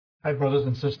Hi, brothers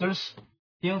and sisters.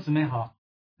 弟兄姊妹好，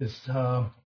 It's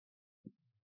so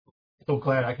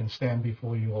glad I can stand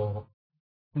before you all.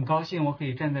 很高兴我可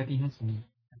以站在弟兄姊妹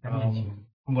大家面前。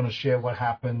 I'm going to share what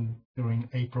happened during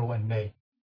April and May.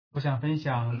 我想分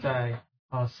享在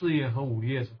4月和5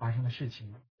月所发生的事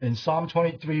情。 In Psalm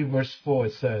 23, verse 4,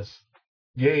 it says,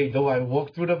 Yea, though I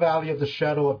walk through the valley of the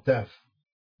shadow of death,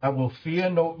 I will fear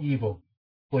no evil,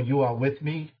 for you are with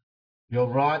me. Your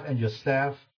rod and your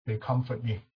staff, they comfort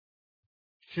me.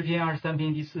 诗篇23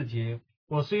篇第4节，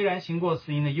我虽然行过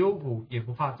死荫的幽谷，也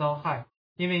不怕遭害，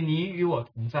因为你与我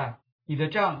同在，你的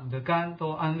杖、你的竿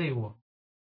都安慰我。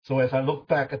 So as I look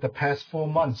back at the past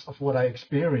 4 months of what I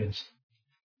experienced,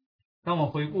 当我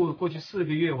回顾过去4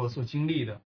个月我所经历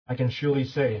的， I can surely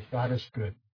say God is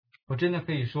good. 我真的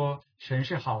可以说神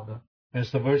是好的。 As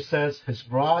the verse says, His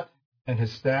rod and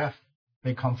His staff,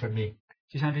 they comfort me.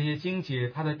 就像这些经节，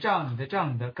他的杖、你的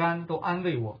杖、你的竿都安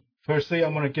慰我。 Firstly, I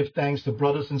want to give thanks to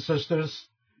brothers and sisters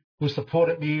who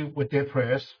supported me with their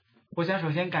prayers. 我想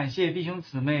首先感谢弟兄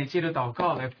姊妹借着祷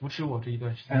告来扶持我这一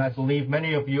段时 And I 间。 believe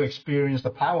many of you experienced the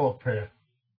power of prayer.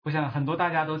 我想很多大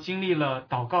家都经历了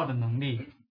祷告的能力。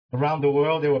 Around the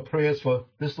world, there were prayers for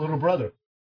this little brother.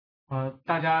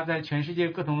 大家在全世界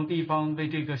不同的地方为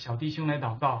这个小弟兄来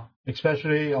祷告。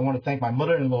 Especially, I want to thank my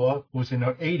mother-in-law, who's in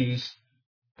her 80s,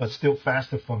 but still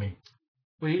fasted for me.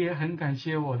 我也很感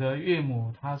谢我的岳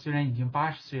母，她虽然已经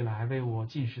80岁了，还为我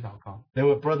进食祷告。 There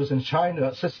were brothers in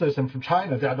China, sisters from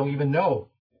China that I don't even know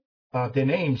their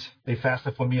names. They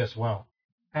fasted for me as well.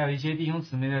 还有一些弟兄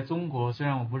姊妹在中国，虽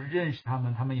然我不是认识他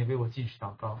们，他们也为我进食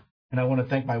祷告。 And I want to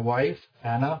thank my wife,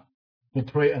 Anna, who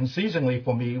prayed unceasingly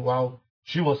for me while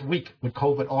she was weak with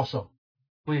COVID also.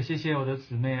 我也谢谢我的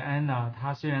姊妹安娜，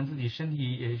她虽然自己身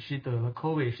体也是得了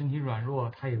COVID， 身体软弱，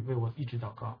她也为我一直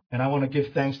祷告。 And I want to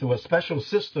give thanks to a special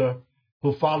sister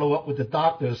who followed up with the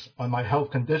doctors on my health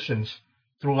conditions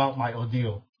throughout my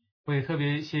ordeal. 我也特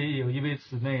别谢有一位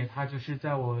姊妹，她就是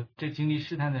在我这经历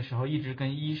试探的时候，一直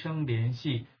跟医生联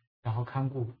系，然后看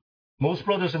顾。 Most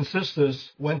brothers and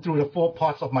sisters went through the 4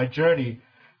 parts of my journey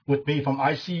with me from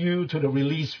ICU to the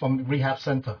release from rehab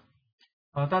center.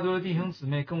 大多的弟兄姊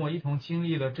妹跟我一同经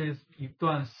历了这一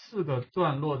段4个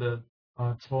段落的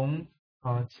从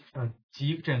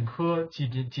急诊科、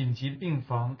紧急病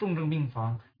房、重症病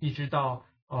房，一直到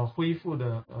恢复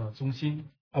的中心。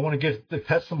 I want to give the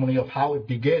testimony of how it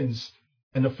begins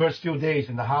in the first few days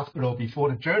in the hospital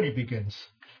before the journey begins.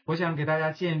 我想给大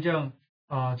家见证，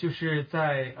就是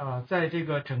在这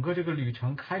个整个这个旅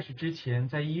程开始之前，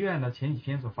在医院的前几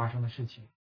天所发生的事情。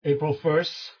 April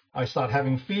 1st, I start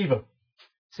having fever,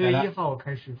 4月1号我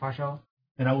开始发烧，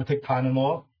 and I would take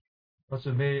Tylenol, 我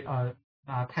准备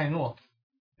拿泰诺，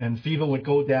 and fever would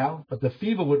go down, but the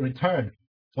fever would return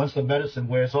once the medicine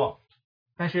wears off.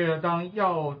 但是当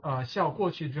药效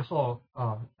过去之后，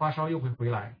发烧又会回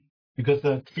来。 Because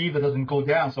the fever doesn't go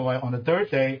down, so on the 3rd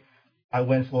day, I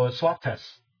went for a swab test.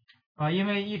 因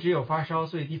为一直有发烧，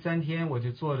所以第3天我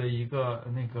就做了一个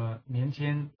那个年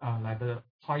间来的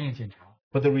化验检查，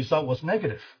 But the result was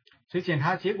negative. 所以检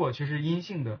查结果却是阴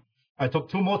性的。 I took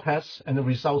 2 more tests, and the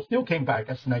result still came back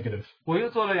as negative. 我又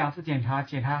做了2次检查，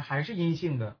检查还是阴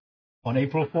性的。 On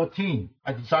April 14,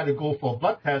 I decided to go for a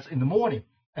blood test in the morning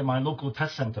at my local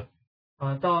test center.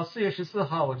 到4月14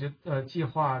号，我就计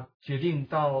划决定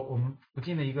到我们附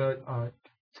近的一个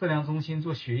测量中心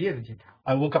做血液的检查。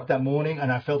 I woke up that morning and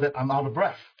I felt that I'm out of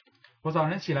breath. 我早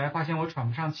晨起来发现我喘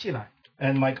不上气来，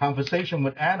 And my conversation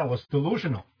with Anna was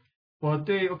delusional. 我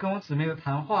跟我姊妹的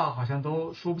谈话好像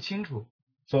都说不清楚，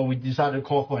 So we decided to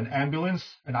call for an ambulance,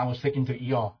 and I was taken to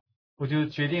ER. 我就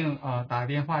决定打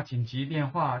电话紧急电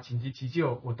话紧急急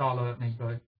救，我到了那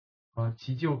个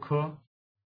急救科，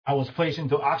 I was placed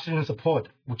into oxygen support,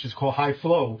 which is called high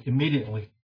flow, immediately.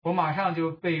 我马上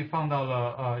就被放到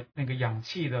了那个氧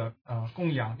气的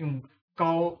供氧，用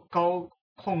高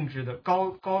控制的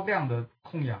高量的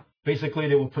供氧。 Basically,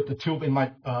 they would put the tube in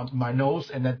my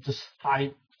nose and then just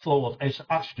high flow of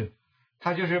oxygen.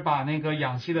 他就是把那个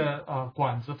氧气的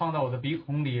管子放到我的鼻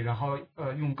孔里，然后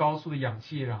用高速的氧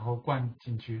气然后灌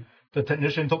进去， The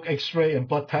technician took X-ray and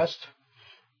blood test.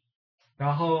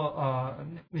 然后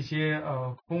那些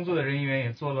工作的人员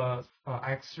也做了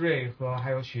X-ray 和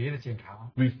还有血液的检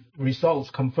查， Results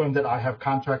confirmed that I have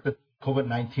contracted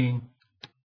COVID-19.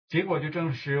 结果就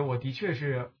证实我的确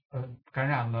是感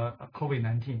染了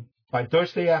COVID-19。 By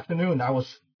Thursday afternoon, I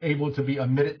was able to be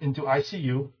admitted into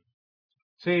ICU.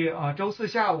 所以周4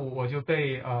下午我就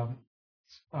被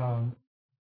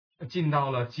进到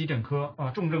了急诊科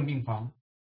重症病房。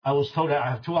 I was told that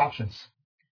I have 2 options.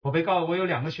 我被告我有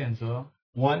2个选择，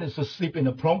 One is to sleep in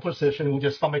a prone position with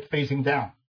your stomach facing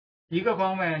down. 一个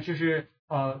方面就是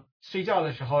睡觉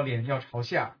的时候脸要朝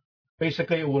下，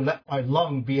 Basically, it will let my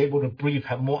lung be able to breathe,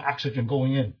 have more oxygen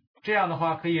going in. 这样的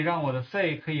话可以让我的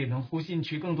肺可以能呼进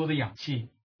去更多的氧气。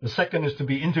 The second is to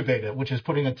be intubated, which is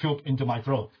putting a tube into my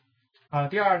throat.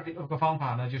 第二个方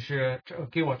法呢，就是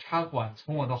给我插管，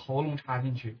从我的喉咙插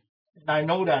进去。 I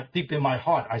know that deep in my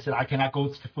heart, I said I cannot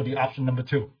go for the option number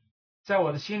 2. 在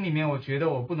我的心里面，我觉得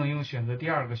我不能用选择第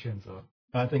二个选择。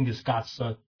 I think it's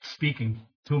God's speaking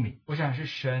to me. 我想是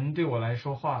神对我来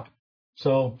说话的。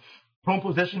 So prone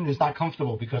position is not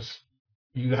comfortable because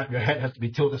your head has to be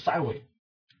tilted sideways.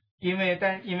 因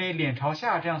为脸朝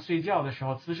下这样睡觉的时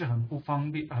候，姿势很不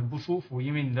方便，很不舒服，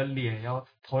因为你的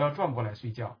头要转过来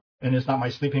睡觉。 And it's not my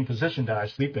sleeping position that I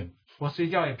sleep in. 我睡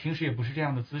觉平时也不是这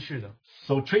样的姿势的。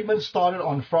 So treatment started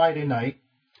on Friday night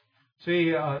所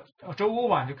以周五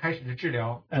晚就开始了治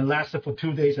疗， and lasted for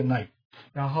 2 days and night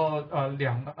然后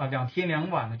两天2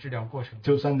晚的治疗过程，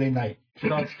 till Sunday night. 直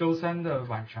到周三的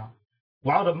晚上。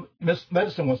 While the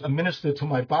medicine was administered to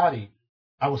my body,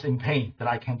 I was in pain that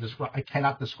I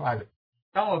cannot describe it.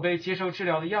 当我被接受治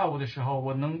疗的药物的时候，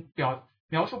我能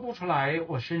描述不出来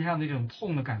我身上那种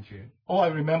痛的感觉。 All I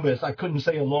remember is I couldn't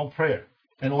say a long prayer,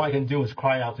 and all I can do is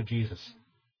cry out to Jesus.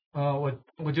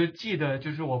 我就记得，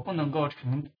就是我不能够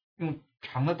用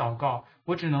长的祷告，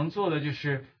我只能做的就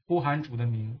是呼喊主的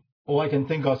名。 All I can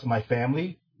think of is my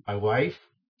family, my wife,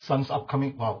 son's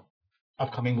upcoming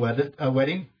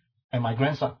wedding, and my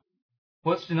grandson.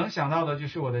 我只能想到的就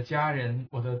是我的家人、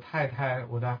我的太太、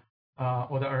我的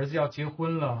儿子要结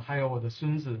婚了，还有我的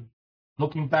孙子。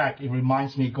 Looking back, it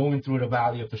reminds me going through the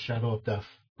valley of the shadow of death.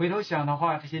 回头想的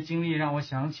话，这些经历让我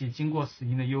想起经过死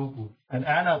荫的幽谷。 And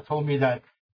Anna told me that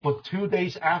for 2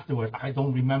 days afterward, I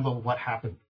don't remember what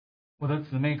happened. 我的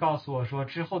姊妹告诉我说，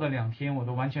之后的2天我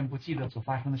都完全不记得所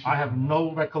发生的事 I have 情。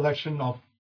 no recollection of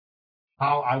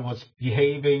how I was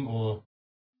behaving or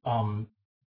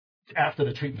after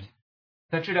the treatment.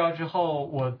 在治疗之后，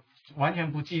我完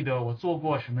全不记得我做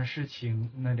过什么事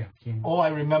情那2天。 All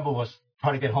I remember was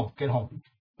try to get home.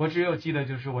 我只有记得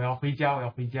就是我要回家，我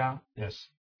要回家。 Yes.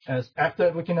 As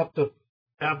after waking up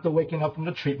from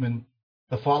the treatment,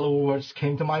 the following words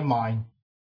came to my mind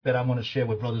that I want to share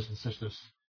with brothers and sisters.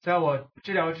 在我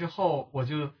治疗之后，我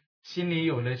就心里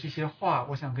有了这些话，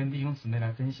我想跟弟兄姊妹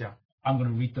来分享。 I'm going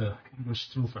to read the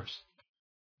English through first.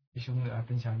 弟兄们来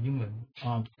分享英文。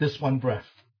 This one breath.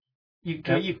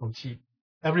 这一口气，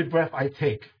 Every breath I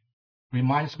take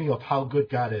reminds me of how good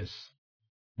God is.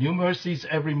 New mercies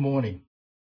every morning.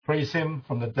 Praise Him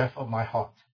from the depth of my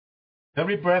heart.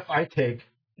 Every breath I take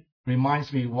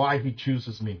reminds me why He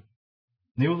chooses me.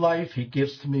 New life He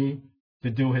gives to me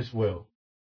to do His will.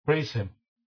 Praise Him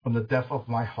from the depth of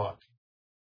my heart.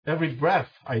 Every breath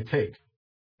I take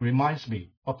reminds me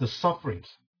of the sufferings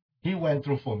He went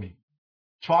through for me.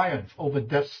 Triumph over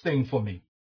death's sting for me.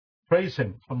 Praise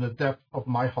Him from the depth of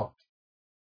my heart.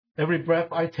 Every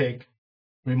breath I take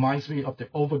reminds me of the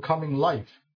overcoming life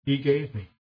He gave me,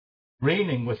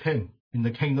 reigning with Him in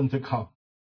the kingdom to come.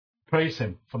 Praise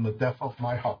Him from the depth of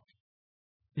my heart.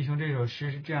 弟兄，这首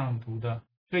诗是这样读的：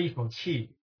这一口气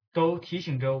都提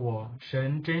醒着我，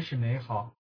神真是美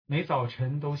好，每早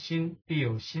晨都必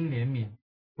有新怜悯。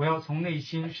我要从内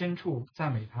心深处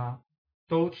赞美他，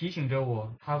都提醒着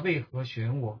我，他为何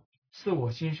选我，赐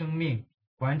我新生命，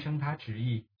完成他旨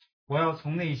意。我要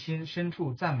从内心深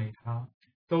处赞美他，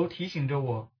都提醒着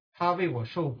我，他为我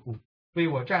受苦，为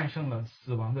我战胜了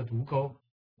死亡的毒钩。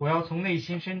我要从内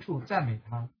心深处赞美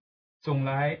他，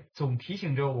总提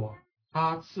醒着我，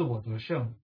他赐我得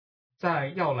胜，在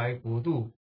要来国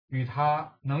度与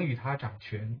他掌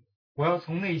权。我要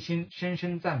从内心深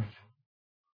深赞美他。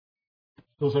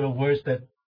 Those are the words that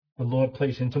the Lord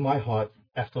placed into my heart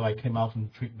after I came out from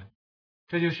the treatment.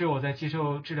 这就是我在接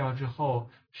受治疗之后，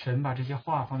神把这些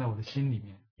话放在我的心里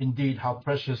面。 Indeed, how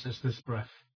precious is this breath.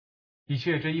 的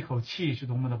确，这一口气是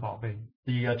多么的宝贝。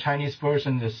 The Chinese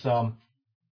version is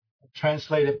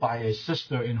translated by a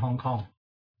sister in Hong Kong.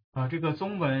 这个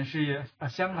中文是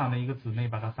香港的一个姊妹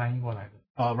把它翻译过来的。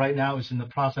 Right now, it's in the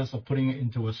process of putting it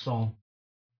into a song.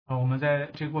 我们在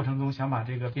这个过程中想把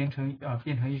这个变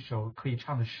成一首可以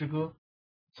唱的诗歌。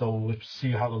 So we'll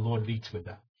see how the Lord leads with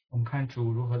that. 我们看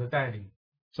主如何的带领。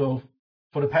 So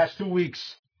for the past 2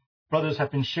 weeks, brothers have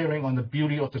been sharing on the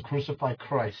beauty of the crucified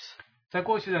Christ. 在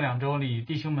过去的2周里，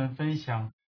弟兄们分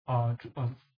享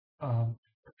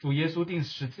主耶稣钉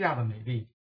十字架的美丽。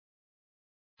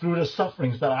 Through the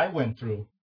sufferings that I went through,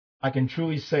 I can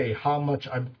truly say how much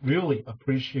I really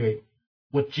appreciate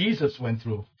what Jesus went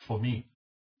through for me.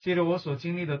 借着我所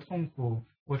经历的痛苦，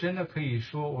我真的可以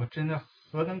说，我真的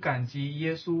何等感激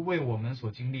耶稣为我们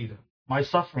所经历的。 My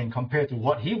suffering compared to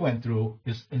what he went through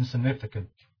is insignificant.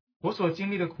 我所经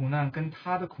历的苦难跟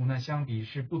他的苦难相比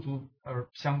是不足而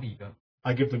相比的。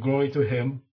I give the glory to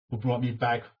him who brought me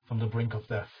back from the brink of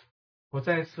death. 我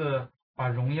再次把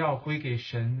荣耀归给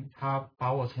神，他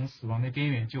把我从死亡的边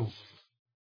缘救回。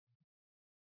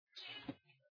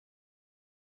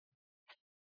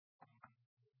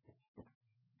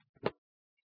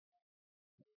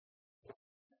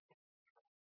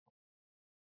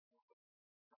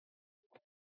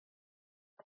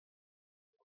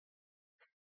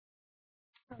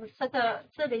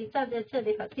这里站在这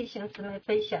里和弟兄姊妹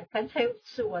分享，刚才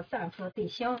是我丈夫弟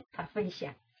兄他分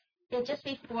享。Yeah, just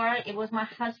before, it was my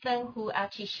husband who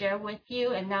actually shared with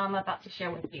you, and now I'm about to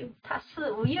share with you. 他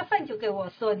是5月份就跟我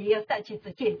说你要再去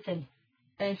做见证，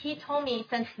 And he told me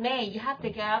since May, you have to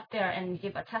get out there and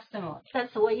give a testimony. 但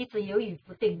是我一直犹豫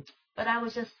不定。 But I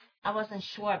wasn't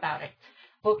sure about it.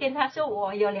 我跟他说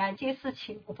我有2件事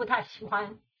情我不太喜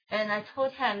欢。 And I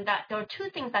told him that there are 2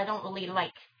 things I don't really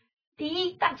like. 第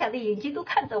一，大家的眼睛都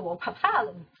看着我，怕怕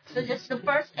了。 So just the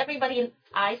first, everybody's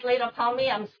eyes laid upon me,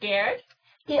 I'm scared.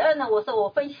 第二呢，我说我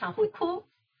分享会哭，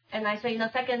 And I say,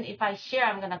 second, if I share,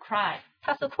 I'm going to cry.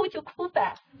 他说哭就哭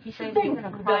吧， He 是 said, 这 if 样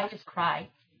you're 子 going to cry, 的。 just cry.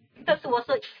 但是我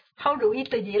说好容易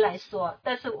对你来说，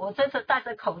但是我真是戴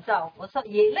着口罩，我说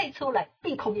眼泪出来，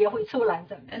鼻孔也会出来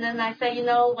的。 And then I say,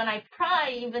 when I cry,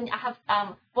 even I have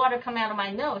water coming out of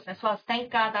my nose. As well,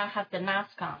 thank God I have the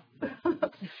mask on.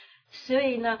 所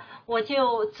以呢，我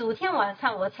就昨天晚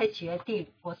上我才决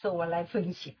定，我说我来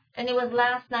分享。 And it was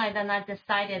last night that I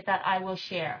decided that I will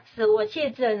share. 是我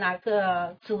借着那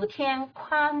个昨天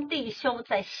宽弟兄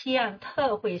在西安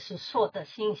特会时说的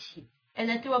信息， And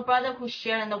then through a brother who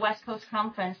shared in the West Coast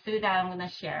Conference, through that I'm going to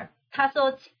share.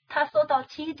 他说到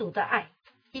基督的爱，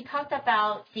 He talked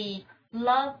about the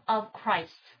love of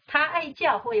Christ, 他爱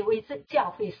教会，为这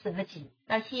教会舍己，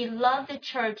 that he loved the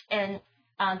church and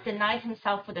denied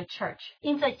himself for the church.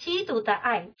 因着基督的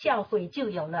爱，教会就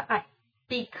有了爱。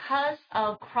 Because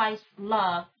of Christ's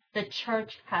love, the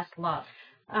church has love.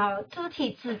 肢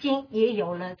体至今也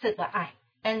有了这个爱，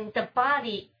 And the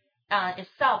body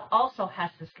itself also has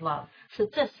this love.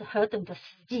 这是何等的实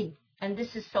际。 And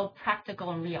this is so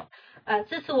practical and real.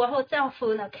 这是我和丈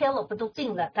夫呢 ，Caleb 都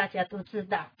病了，大家都知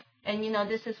道。 And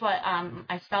this is what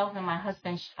myself and my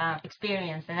husband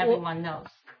experienced, and everyone knows.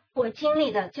 我经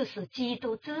历的就是基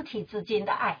督肢体之间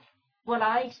的爱。 What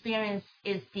I experience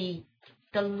is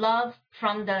the love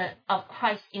of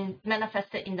Christ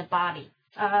manifested in the body.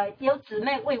 有姊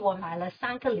妹为我买了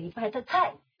3个礼拜的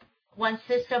菜， One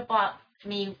sister bought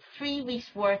me 3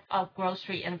 weeks worth of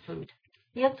grocery and food.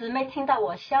 有姊妹听到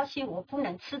我消息我不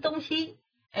能吃东西，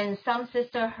 And some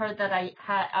sister heard that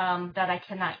I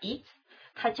cannot eat.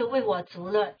 她就为我煮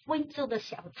了温州的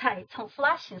小菜，从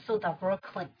Flushing 送到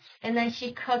Brooklyn。 And then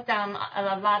she cooked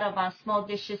a lot of small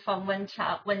dishes from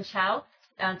Wenchao,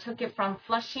 took it from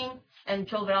Flushing and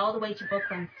drove it all the way to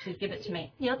Brooklyn to give it to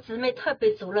me. 有姊妹特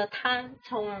别煮了汤，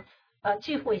从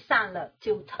聚会上了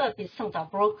就特别送到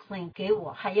Brooklyn 给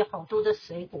我，还有好多的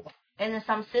水果。 And then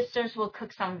some sisters will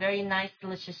cook some very nice,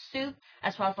 delicious soup,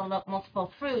 as well as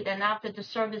multiple fruit. And after the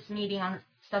service meeting on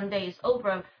Sunday is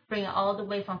over, bring it all the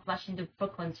way from Flushing to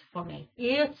Brooklyn for me.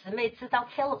 也有姊妹知道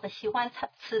Caleb 喜欢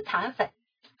吃糖粉，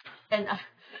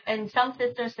 And some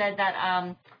sisters said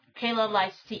that Kayla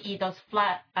likes to eat those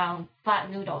flat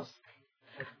noodles.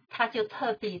 她就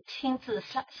特别亲自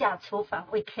下厨房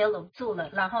为 Caleb 做了，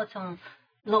然后从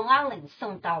Long Island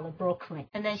送到了 Brooklyn。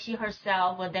 And then she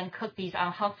herself would then cook these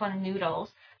hot fun noodles,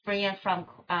 bring it from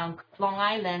Long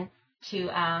Island to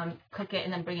cook it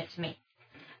and then bring it to me.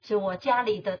 就我家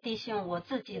里的弟兄，我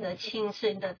自己的亲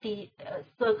生的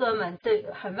哥哥们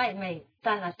和妹妹，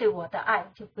当然对我的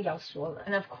爱就不要说了。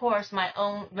 And of course, my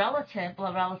own relative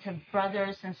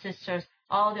brothers and sisters,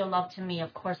 all their love to me,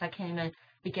 of course, I can't even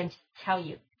begin to tell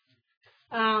you.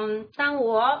 当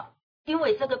我因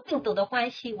为这个病毒的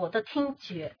关系，我的听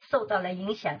觉受到了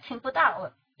影响，听不到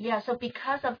了。 Yeah, so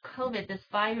because of COVID, this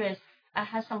virus, I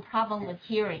had some problem with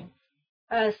hearing.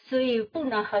 所以不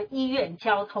能和医院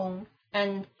交通。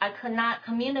 And I could not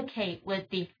communicate with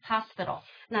the hospital.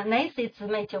 那 Nancy 姊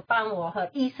妹就帮我和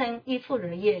医护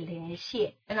人员联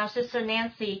系。 And our sister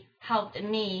Nancy helped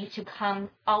me to come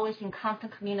always in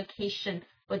constant communication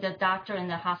with the doctor in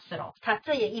the hospital. 她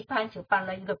这也一帮就帮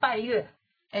了1个半月。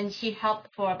 And she helped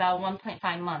for about 1.5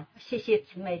 months. 谢谢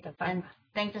姊妹的帮 And 忙。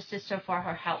 thank the sister for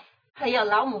her help. 还有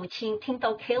老母亲听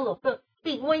到 Caleb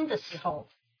病危的时候，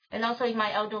 And also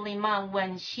my elderly mom,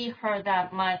 when she heard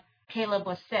that my Caleb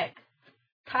was sick,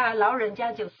 她老人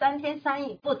家就3天3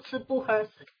夜不吃不喝，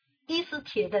医师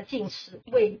铁的禁食，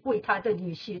为她的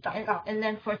女婿祷告。 and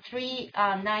then for 3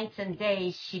 nights and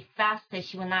days she fasted.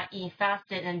 She would not eat,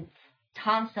 fasted, and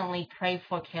constantly pray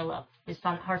for Caleb,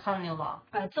 her son-in-law.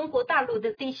 中国大陆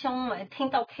的弟兄们听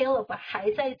到 Caleb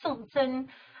还在重症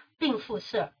病附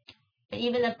设，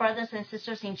 Even the brothers and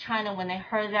sisters in China, when they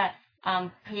heard that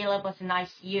Caleb was in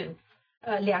ICU,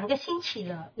 2个星期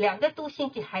了，2个多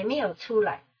星期还没有出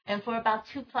来， and for about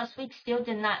 2+ weeks still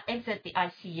did not exit the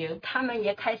ICU, 他们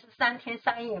也开始3天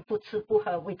3夜不吃不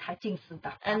喝为他禁食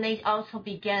祷告。 and they also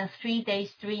began 3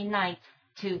 days, 3 nights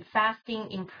to fasting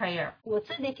in prayer. 我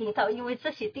这里听到，因为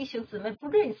这些弟兄姊妹不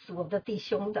认识我的弟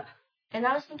兄的， And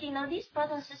I was thinking, no, these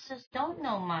brothers and sisters don't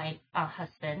know my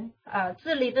husband.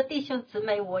 这里的弟兄姊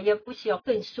妹我也不需要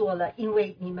更说了，因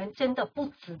为你们真的不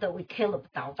值得为 Caleb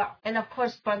祷告。 And of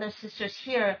course, brothers and sisters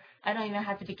here, I don't even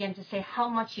have to begin to say how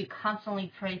much you constantly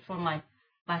pray for my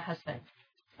husband.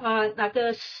 那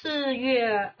个4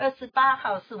月28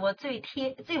号是我最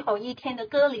后一天的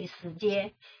隔离时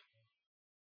间，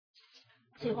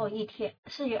最后一天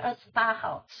，4月28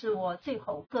号是我最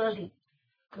后隔离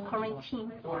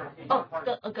quarantine。 Oh,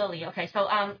 Gully. Okay, so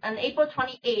on April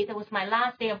 28th, it was my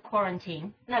last day of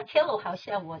quarantine, 那 Caleb 好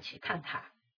像我去看他，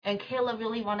 and Caleb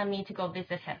really wanted me to go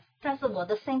visit him. 但是我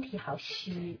的身体好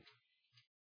虚，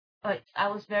 But I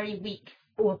was very weak,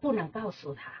 我不能告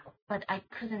诉他， but I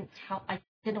couldn't help. I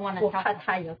didn't want to 我 tell 怕 him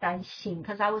他有担心。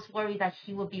 because I was worried that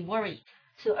he would be worried.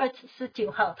 所以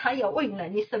19号他也问了，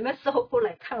你什么时候过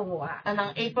来看我啊？ And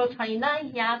on April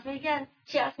 29th, he asked me again.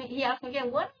 He asked me again,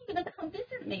 when are you going to come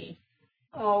visit me?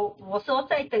 我说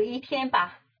再等1天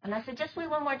吧。 And I said, just wait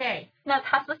one more day. 那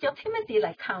他是叫 Timothy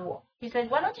来看我， He said,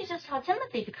 why don't you just tell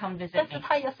Timothy to come 但 visit 是 me?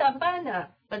 他要上班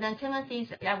呢。 But then Timothy's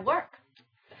at work.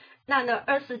 那呢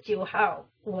29号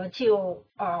我就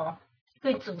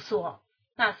跟主说，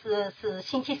那是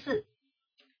星期4，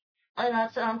 And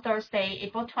that's on Thursday,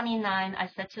 April 29th, I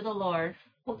said to the Lord,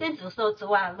 我跟主说，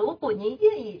主啊，如果你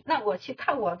愿意让我去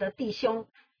看我的弟兄，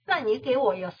那你给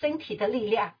我有身体的力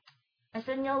量。 I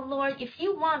said, no, Lord, if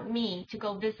you want me to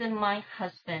go visit my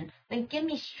husband, then give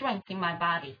me strength in my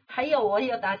body. 还有我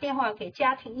有打电话给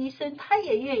家庭医生，他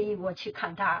也愿意我去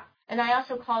看他。 And I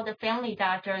also called the family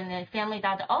doctor, and the family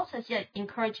doctor also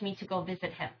encouraged me to go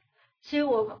visit him. 所以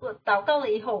我祷告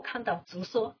了以后，我看到主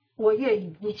说，我愿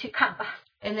意，你去看吧。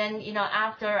 And then,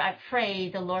 after I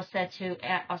prayed, the Lord said to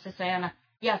Sister Anna,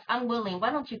 yes, I'm willing. Why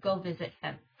don't you go visit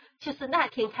him? 就是那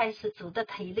天开始，主的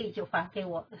体力就还给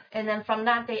我了。 And then from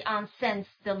that day on since,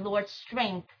 the Lord's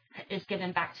strength is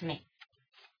given back to me.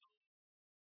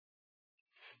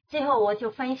 最后我就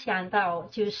分享到，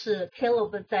就是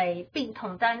Caleb 在病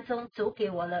痛当中，主给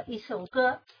我了一首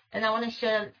歌。 And I want to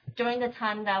share during the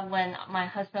time that when my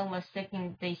husband was sick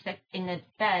in the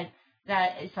bed,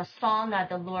 that it's a song that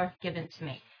the Lord given to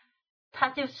me. 他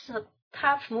就是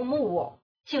他抚摸我，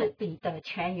就必得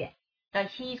全员。 That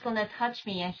He's going to touch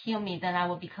me and heal me, then I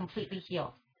will be completely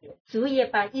healed. 主也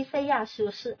把以赛亚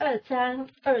书12章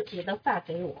2节的话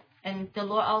给我。 And the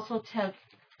Lord also took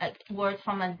a word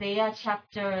from Isaiah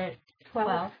chapter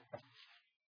 12,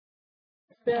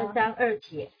 12章2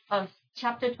节，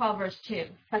 chapter 12, verse 2.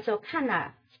 他说：“看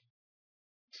哪，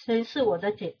神是我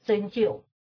的拯救，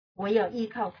我要依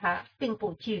靠他，并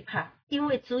不惧怕，因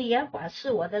为主耶和华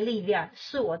是我的力量，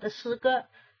是我的诗歌，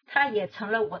他也成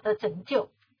了我的拯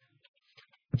救。”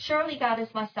 Surely God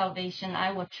is my salvation.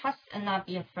 I will trust and not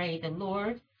be afraid. The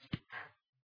Lord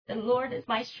is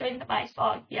my strength and my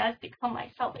song. He has become my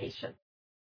salvation.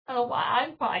 I don't know why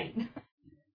I'm crying.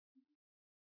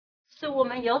 是我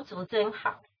们有主真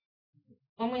好。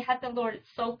 When we have the Lord, it's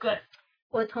so good.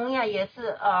 我同样也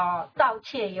是盗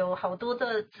窃，有好多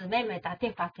的姊妹们打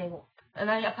电话给我， And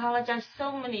I apologize.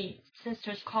 So many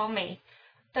sisters call me.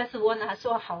 但是我那时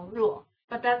候好弱，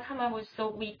 But that time I was so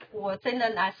weak. 我真的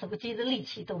拿手机的力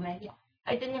气都没有，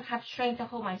 I didn't have strength to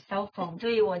hold my cell phone. 所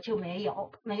以我就没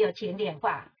有接电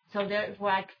话。 So therefore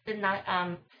I did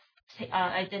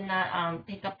not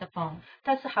pick up the phone.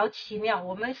 但是好奇妙，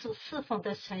我们所侍奉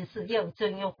的神是又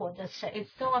真又活的神。 It's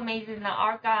so amazing that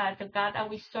our God, the God that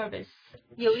we serve, is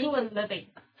有一 true 个 and living.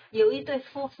 有一对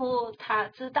夫妇，他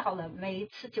知道了，每一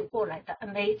次就过来的，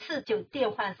每一次就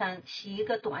电话上写一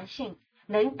个短信，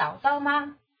能祷告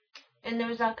吗？ And there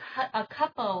was a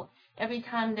couple, every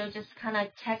time they'll just kind of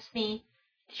text me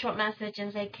short message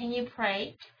and say, can you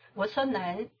pray? 我说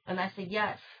能， And I said,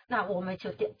 yes. 那我们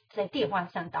就在电话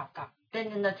上祷告。 Then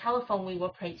in the telephone, we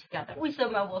will pray together. 为什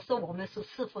么我说我们所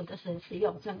侍奉的神是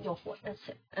又真又活的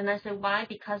神？ And I said, why?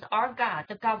 Because our God,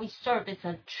 the God we serve, is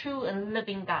a true and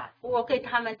living God. 我给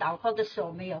他们祷告的时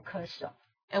候没有咳嗽，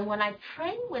 And when I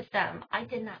pray with them, I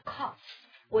did not cough.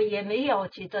 我也没有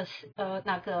觉得是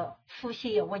那个呼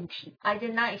吸有问题， I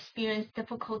did not experience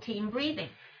difficulty in breathing.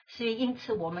 所以因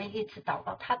此我们一直祷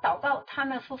告。他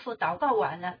们夫妇祷告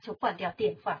完了就关掉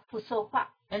电话，不说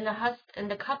话。 And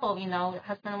the couple,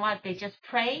 husband and wife, they just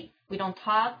pray. We don't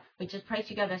talk. We just pray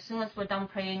together. As soon as we're done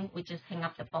praying, we just hang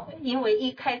up the phone. 因为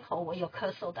一开口我有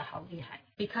咳嗽的好厉害，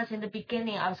 Because in the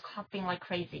beginning, I was coughing like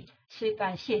crazy. 所以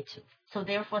感谢主， So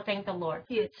therefore, thank the Lord.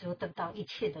 愿主得到一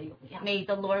切的荣耀。 May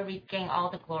the Lord regain all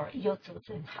the glory. 有主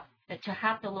真好。 That to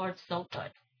have the Lord so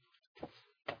good.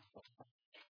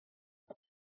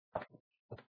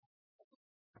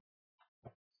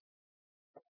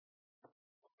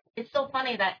 It's so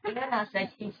funny that Anna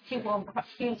said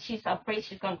she's afraid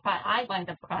she's going to cry. I wind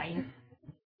up crying.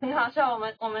 很好笑，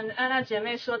我们安娜姐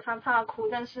妹说她怕哭，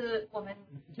但是我们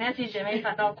Nancy 姐妹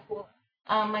反倒哭了。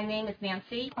My name is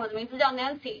Nancy. 我的名字叫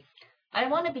Nancy。 I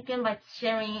want to begin by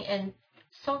sharing and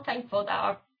so thankful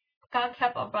that God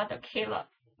kept our brother Caleb.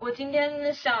 我今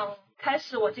天想开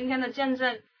始我今天的见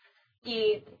证，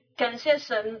以感谢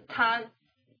神他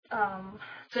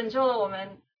拯救了我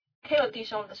们 Caleb 弟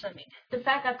兄的生命。 The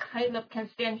fact that Caleb can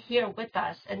stand here with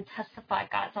us and testify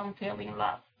God's unfailing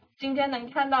love. 今天能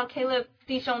看到 Caleb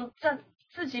弟兄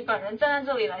自己本人站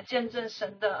在这里来见证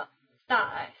神的大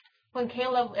爱。 When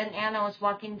Caleb and Anna was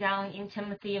walking down in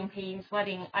Timothy and Payne's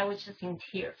wedding, I was just in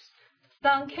tears.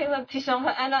 当 Caleb 弟兄和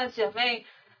安娜姐妹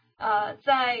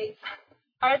在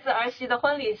儿子儿媳的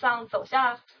婚礼上走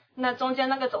下那中间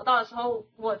那个走道的时候，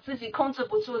我自己控制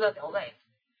不住的流泪。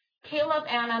 Caleb,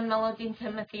 Anna, Melody, and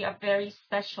Timothy are very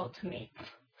special to me.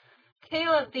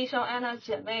 Caleb 弟兄、安娜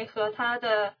姐妹和他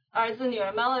的儿子女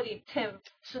儿 Melody Tim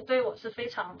是对我是非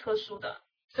常特殊的。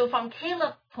 So from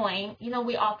Caleb's point,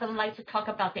 we often like to talk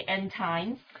about the end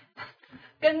times.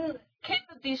 跟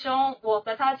Caleb 弟兄，我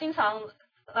和他经常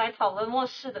来讨论末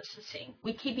世的事情。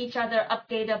 We keep each other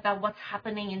updated about what's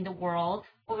happening in the world.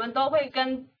 我们都会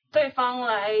跟对方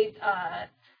来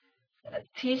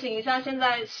提醒一下现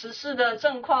在时事的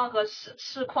政况和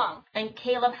市况。 And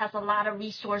Caleb has a lot of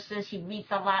resources. He reads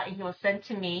a lot, and he will send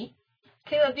to me.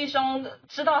 Caleb 弟兄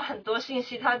知道很多信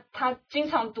息，他经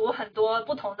常读很多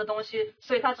不同的东西，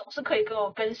所以他总是可以跟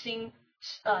我更新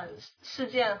事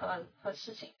件和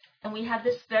事情。 And we have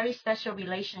this very special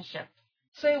relationship.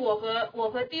 所以我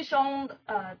和弟兄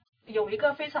有一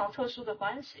个非常特殊的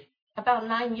关系。 About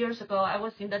 9 years ago, I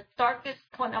was in the darkest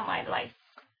point of my life.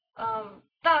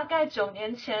 大概9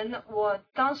年前，我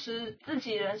当时自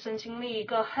己人生经历一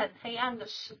个很黑暗的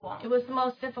时光。 It was the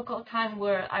most difficult time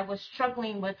where I was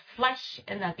struggling with flesh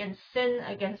and against sin,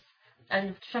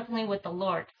 and struggling with the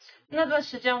Lord. 那段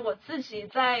时间，我自己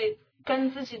在跟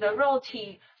自己的肉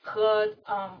体和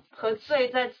罪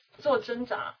在做挣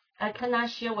扎。 I could not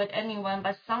share with anyone,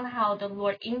 but somehow the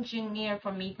Lord engineered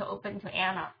for me to open to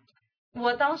Anna.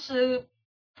 我当时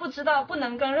不知道不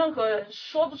能跟任何人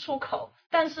说不出口，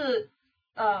但是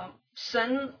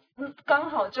神刚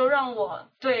好就让我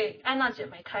对安娜姐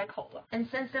妹开口了。 And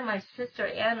since then, my sister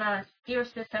Anna, dear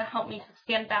sister, helped me to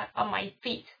stand back on my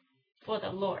feet for the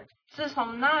Lord. 自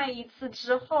从那一次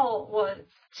之后，我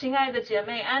亲爱的姐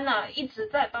妹安娜一直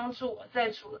在帮助我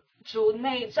在主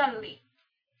内站立。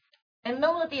 And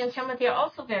Melody and Timothy are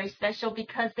also very special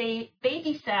because they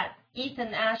babysat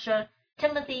Ethan, Asher.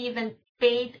 Timothy even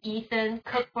bathed Ethan,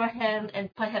 cooked for him, and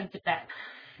put him to bed.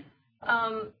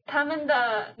 他们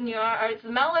的女儿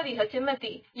子 Melody 和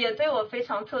Timothy 也对我非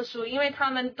常特殊，因为他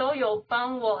们都有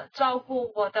帮我照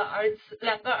顾我的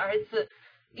2个儿子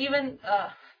 ，even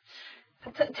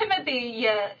Timothy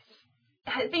也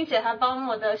并且还帮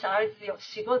我的小儿子有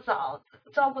洗过澡，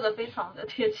照顾得非常的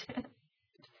贴切。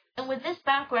 And with this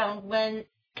background, when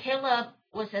Caleb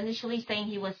was initially saying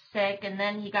he was sick and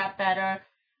then he got better,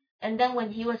 and then when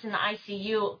he was in the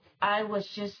ICU, I was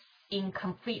just in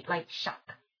complete shock.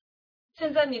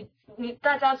 现在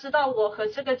大家知道我和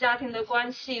这个家庭的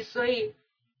关系，所以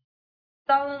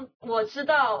当我知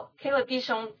道 Caleb 弟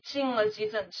兄进了急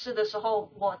诊室的时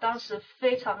候，我当时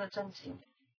非常的震惊。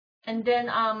 And then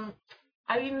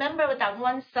I remember that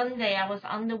one Sunday I was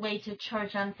on the way to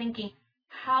church. I'm thinking,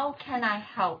 how can I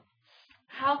help?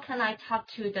 How can I talk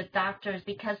to the doctors?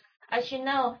 Because as you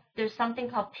know, there's something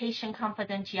called patient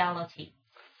confidentiality.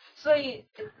 所以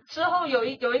之后有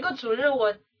一个主日，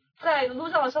我在路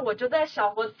上的时候，我就在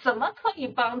想，我怎么可以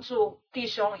帮助弟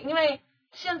兄？因为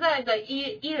现在的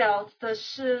医疗的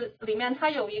事里面，它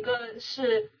有一个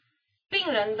是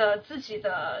病人的自己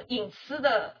的隐私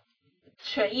的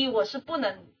权益，我是不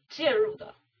能介入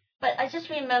的。 But I just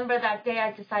remember that day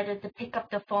I decided to pick up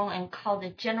the phone and call the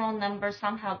general number.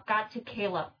 Somehow got to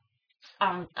Caleb,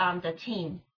 the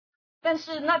team. 但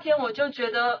是那天我就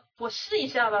觉得我试一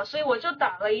下吧，所以我就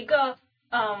打了一个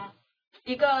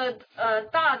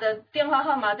大的电话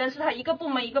号码，但是他一个部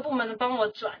门一个部门的帮我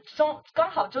转，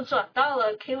刚好就转到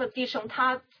了 Caleb 弟兄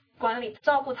他管理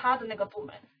照顾他的那个部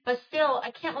门。But still,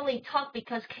 I can't really talk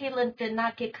because Caleb did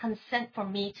not get consent for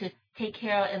me to take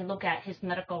care and look at his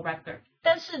medical record.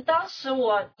 但是当时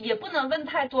我也不能问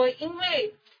太多，因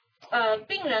为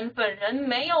病人本人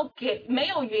没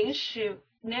有允许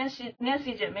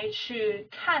Nancy 姐妹去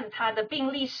看他的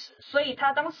病历史，所以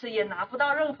他当时也拿不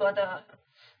到任何的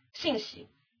信息。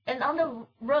And on the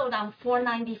road on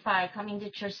 495 coming to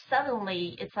church,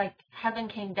 suddenly it's like heaven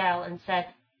came down and said,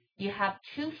 you have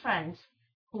 2 friends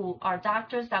who are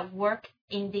doctors that work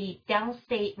in the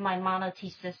downstate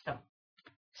Maimonides system.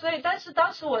 所以但是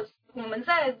当时我们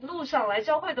在路上来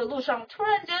教会的路上，突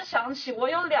然间想起我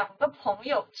有2个朋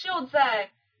友就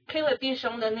在 Caleb 弟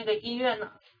兄的那个医院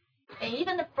呢。And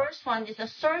even the first one is a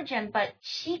surgeon, but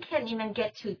she can't even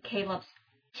get to Caleb's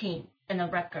team in a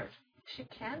record. She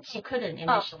can't. She couldn't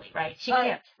initially, right? She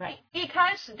can't, right? 一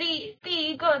开始第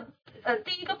一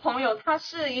个朋友他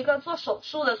是一个做手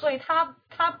术的，所以他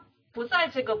不在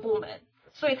这个部门，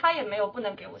所以他也不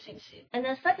能给我信息。And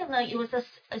then secondly, it was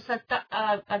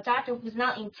a doctor who's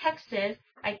not in Texas.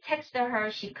 I texted her.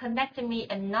 She connected me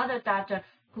another doctor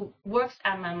who works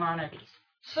at Maimonides.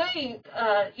 所以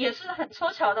也是很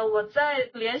凑巧的，我在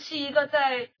联系一个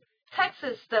在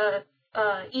Texas 的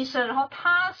医生，然后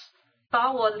他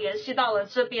把我联系到了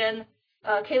这边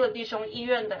Caleb 弟兄医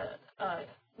院的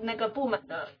那个部门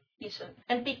的医生。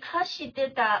And because she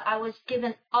did that, I was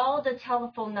given all the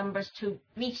telephone numbers to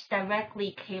reach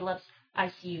directly Caleb's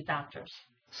ICU doctors.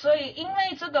 所以因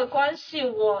为这个关系，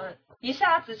我一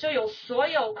下子就有所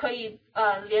有可以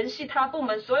联系他部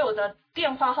门所有的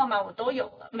电话号码我都有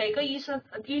了，每个医生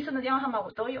的电话号码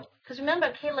我都有。Because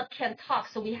remember, Caleb can't talk,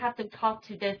 so we have to talk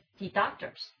to the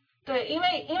doctors. 对，因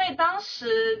为当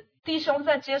时弟兄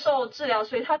在接受治疗，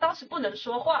所以他当时不能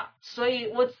说话，所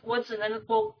以我只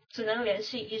能联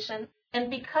系医生。And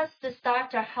because this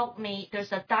doctor helped me,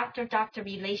 there's a doctor-doctor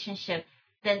relationship.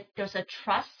 Then there's a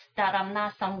trust that I'm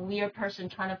not some weird person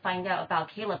trying to find out about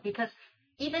Caleb. Because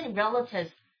even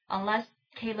relatives, unless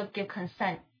Caleb give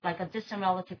consent, like a distant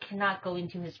relative cannot go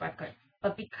into his record.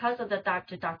 But because of the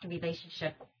doctor-doctor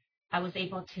relationship, I was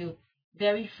able to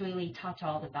very freely talk to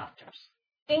all the doctors.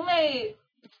 因为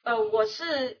我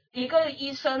是一个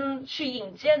医生去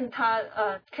引荐他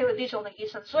Caleb 弟兄的医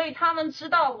生，所以他们知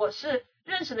道我是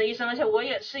认识的医生，而且我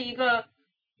也是一个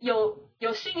有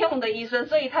信用的医生，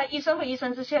所以他医生和医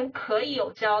生之间可以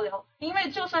有交流。因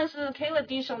为就算是 Caleb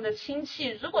弟兄的亲戚，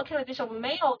如果 Caleb 弟兄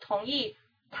没有同意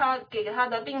他给他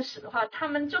的病史的话，他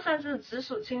们就算是直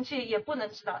属亲戚也不能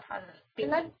知道他的病。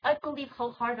And I believe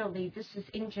wholeheartedly this is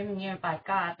engineered by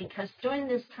God, because during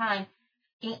this time,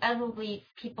 inevitably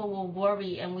people will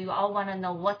worry and we all want to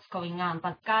know what's going on.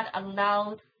 But God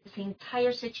allowed this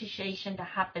entire situation to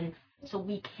happen so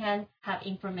we can have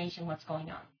information what's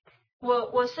going on.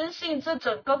 我深信这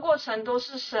整个过程都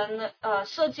是神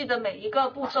设计的每一个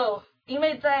步骤，因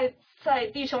为在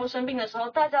弟兄生病的时候，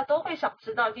大家都会想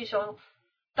知道弟兄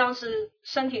当时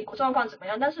身体状况怎么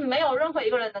样，但是没有任何一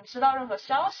个人能知道任何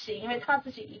消息，因为他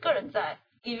自己一个人在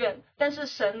医院。但是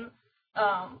神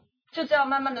就这样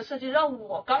慢慢的设计，让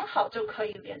我刚好就可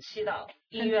以联系到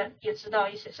医院，也知道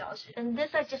一些消息。And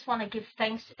this I just want to give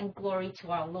thanks and glory to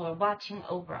our Lord watching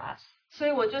over us. 所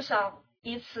以我就想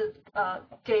以此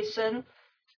给神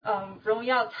荣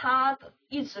耀，他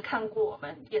一直看顾我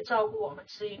们，也照顾我们，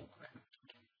指引我们。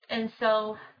And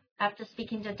so after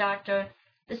speaking to the doctor,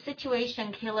 the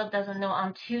situation Caleb doesn't know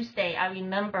on Tuesday, I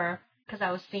remember because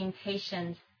I was seeing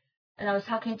patients and I was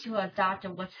talking to a doctor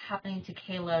what's happening to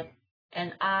Caleb,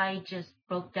 and I just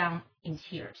broke down in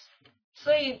tears.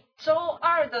 所以周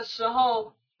二的时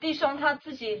候，弟兄他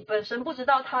自己本身不知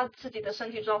道他自己的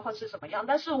身体状况是怎么样，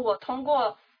但是我通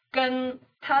过跟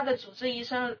他的主治医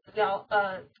生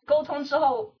沟通之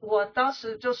后，我当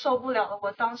时就受不了了，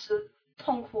我当时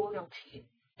痛哭流涕。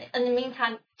In the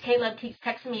meantime, Caleb keeps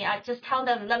texting me. I just tell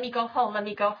them, let me go home, let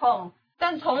me go home.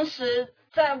 但同时，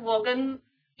在我跟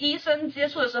医生接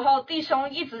触的时候，弟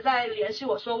兄一直在联系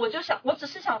我说，我只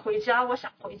是想回家，我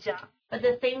想回家。But at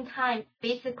the same time,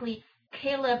 basically,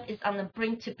 Caleb is on the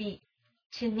brink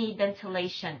to need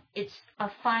ventilation. It's a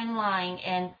fine line,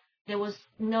 and there was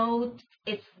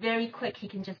it's very quick. He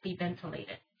can just be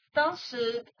ventilated. 当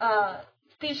时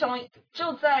弟兄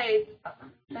就在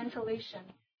ventilation，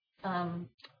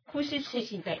呼吸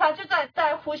器，他就在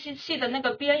戴呼吸器的那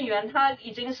个边缘，他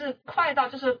已经是快到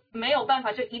就是没有办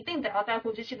法，就一定得要戴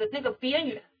呼吸器的那个边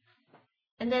缘。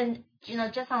And then,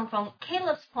 just from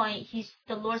Caleb's point,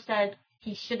 the Lord said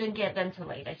he shouldn't get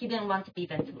ventilated. He didn't want to be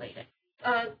ventilated.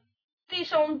 弟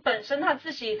兄本身他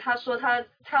自己他说他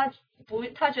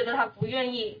觉得他不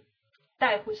愿意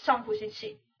上呼吸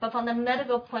器。But from the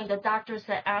medical point, the doctors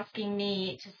are asking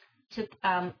me to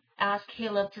ask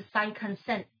Caleb to sign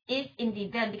consent if in the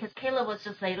event, because Caleb was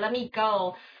just like, let me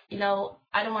go,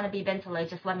 I don't want to be ventilated,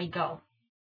 just let me go.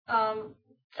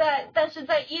 但是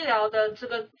在医疗的这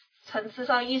个层次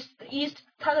上，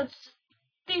他的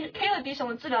Caleb 弟兄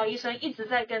的治疗医生一直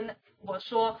在跟我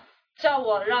说，叫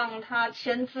我让他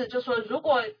签字，就说如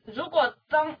果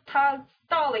当他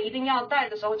到了一定要带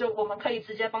的时候，就我们可以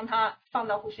直接帮他放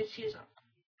到呼吸器上。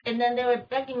And then they were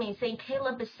begging me, saying,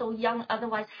 Caleb is so young,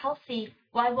 otherwise healthy.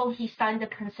 Why won't he sign the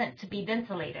consent to be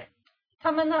ventilated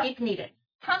他们呢 if needed?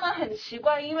 他们很奇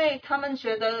怪，因为他们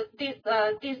觉得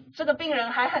这个病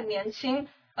人还很年轻，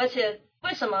而且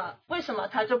为什么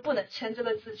他就不能签这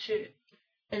个字去？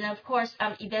 And of course,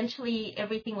 eventually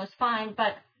everything was fine.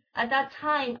 But at that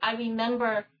time, I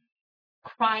remember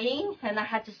crying, and I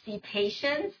had to see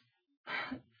patients.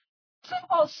 最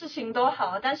后事情都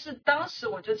好，但是当时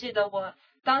我就记得我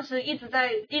当时一直在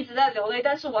流泪，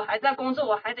但是我还在工作，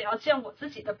我还得要见我自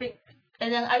己的病人。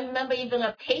And then I remember even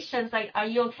a patient like, "Are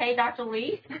you okay, Dr.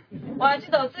 Lee?" 我还记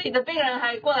得我自己的病人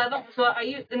还过来问我说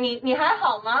你还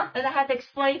好吗？ And I had to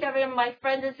explain to everyone, my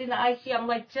friend is in the ICU. I'm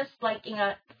like just like in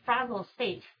a fragile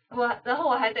state. 然后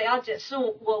我还得要解释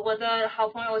我的好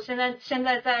朋友现在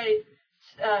在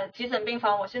急诊病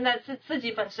房，我现在自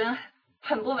己本身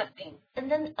很不稳定。 And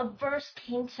then a verse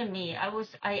came to me. I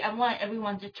want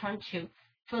everyone to turn to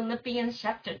Philippians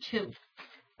chapter 2.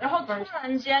 然后突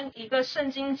然间一个圣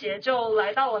经节就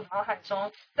来到我脑海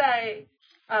中，在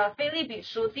腓立比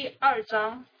书第2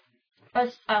章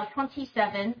Verse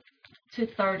 27 to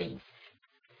 30.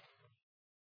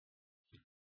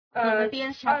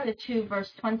 Philippians chapter 2,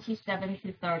 verse 27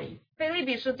 to 30. 腓立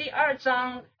比书第2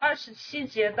章27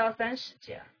节到30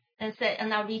节。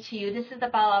 And I'll read to you. This is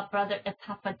about our brother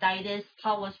Epaphroditus.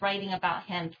 Paul was writing about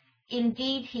him.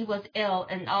 Indeed, he was ill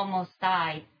and almost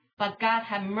died, but God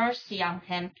had mercy on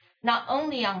him, not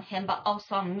only on him, but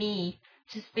also on me,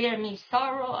 to spare me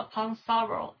sorrow upon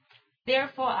sorrow.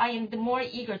 Therefore, I am the more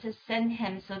eager to send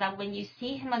him, so that when you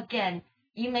see him again,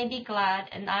 you may be glad,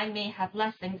 and I may have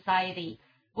less anxiety.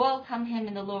 Welcome him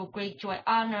in the Lord with great joy,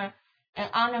 honor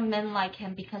men like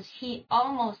him, because he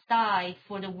almost died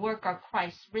for the work of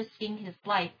Christ, risking his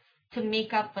life to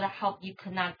make up for the help you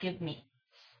could not give me.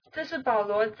 这是保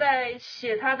罗在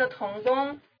写他的同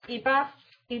工以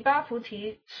巴弗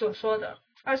提所说的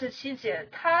27节，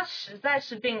他实在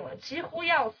是病了，几乎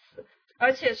要死，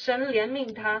而且神怜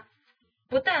悯他，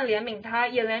不但怜悯他，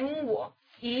也怜悯我，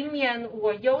以免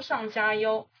我忧上加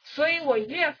忧，所以我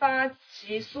越发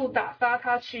急速打发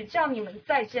他去，叫你们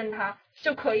再见他，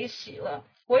就可以喜乐，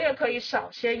我也可以少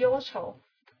些忧愁。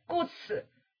故此，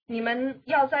你们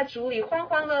要在主里欢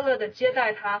欢乐乐的接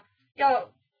待他，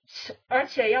而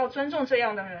且要尊重这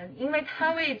样的人，因为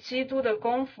他为基督的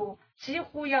功夫几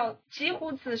乎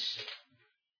自死，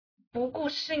不顾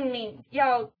性命，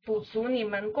要补足你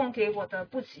们供给我的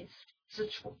不及之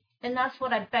处。 And that's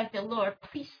what I begged the Lord.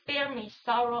 Please spare me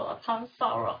sorrow upon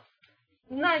sorrow.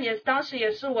 那当时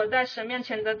也是我在神面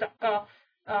前的祷告，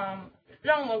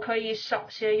让我可以少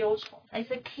些忧愁。 I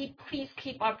said, please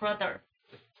keep our brother.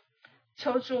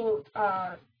 求主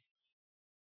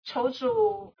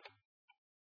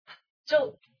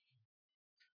就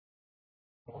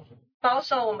保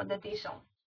守我们的弟兄。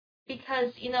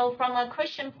 Because, from a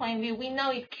Christian point of view, we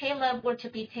know if Caleb were to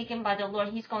be taken by the Lord,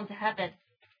 he's going to heaven.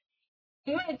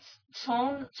 因为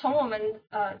从我们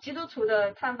基督徒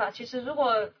的看法，其实如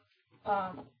果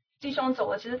弟兄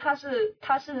走了，其实他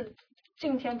是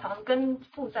进天堂跟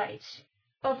父在一起。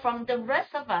 But from the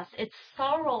rest of us, it's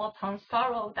sorrow upon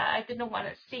sorrow that I didn't want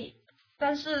to see.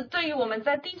 但是对于我们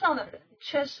在地上的人，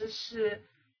确实是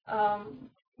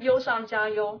忧上加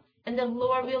忧。 And the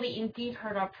Lord really indeed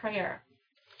heard our prayer.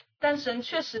 但神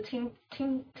确实听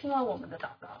了我们的祷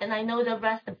告。 And I know the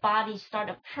rest of the body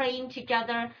started praying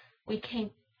together. We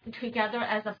came together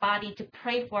as a body to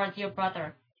pray for our dear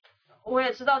brother. 我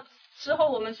也知道之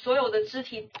后我们所有的肢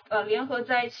体联合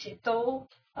在一起，都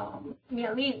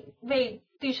勉励为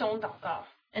弟兄祷告。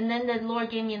 And then the Lord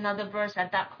gave me another verse.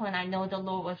 At that point, I know the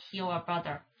Lord will heal our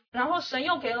brother. 然后神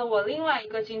又给了我另外一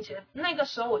个境界，那个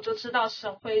时候我就知道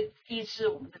神会医治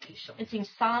我们的弟兄。 It's in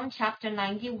Psalm chapter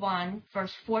 91,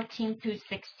 verse 14 through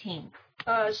 16.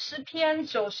 诗篇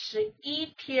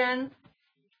91篇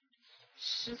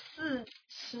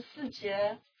14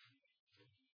节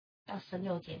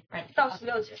Right. 到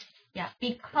16节。 Yeah.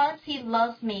 Because he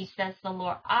loves me, says the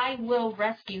Lord, I will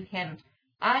rescue him.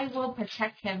 I will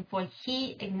protect him, for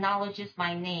he acknowledges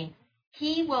my name.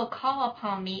 He will call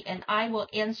upon me, and I will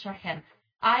answer him.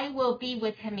 I will be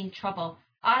with him in trouble.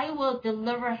 I will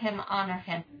deliver him, honor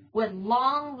him. With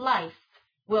long life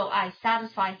will I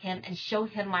satisfy him and show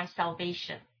him my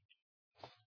salvation.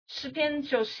 诗篇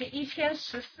91篇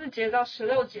14节到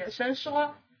16节，神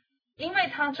说：因为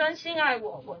他专心爱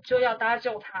我，我就要搭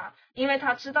救他；因为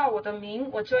他知道我的名，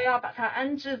我就要把他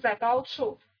安置在高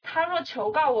处。他若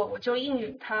求告我，我就应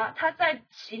允他。他在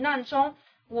急难中，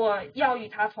我要与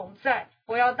他同在。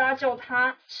我要搭救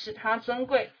他，使他尊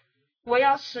贵。我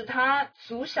要使他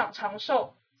足享长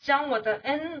寿，将我的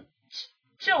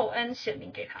救恩显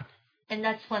明给他。 And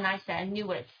that's when I said, I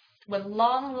knew it. With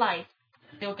long life,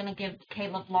 they were going to give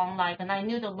Caleb long life, and I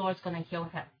knew the Lord's going to heal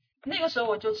him. 那个时候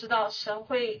我就知道神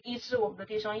会医治我们的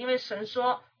弟兄，因为神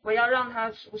说我要让他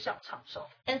足享长寿。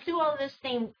 And through all this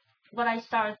thing, what I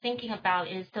started thinking about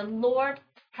is the Lord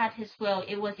had his will.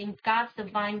 It was in God's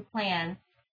divine plan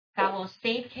that will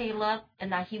save Caleb and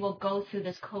that he will go through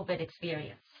this COVID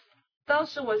experience. 当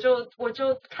时我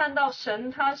就看到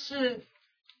神他是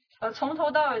从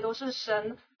头到尾都是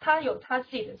神，他有他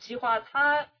自己的计划，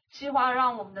他计划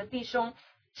让我们的弟兄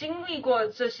经历过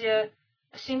这些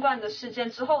新冠的事件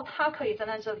之后，他可以站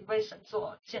在这里为神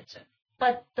做见证。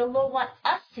 But the Lord wants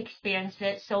us to experience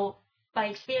it, so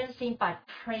by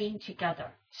praying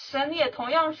together. 神也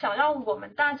同样想让我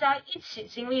们大家一起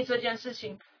经历这件事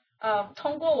情，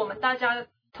通过我们大家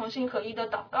同心合一的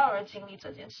祷告而经历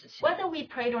这件事情。 Whether we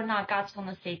prayed or not, God's going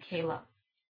to save Caleb.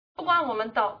 不管我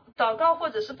们祷告或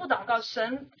者是不祷告，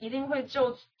神一定会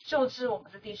救治我们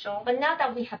的弟兄。 But now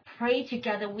that we have prayed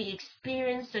together, we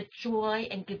experience the joy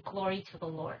and give glory to the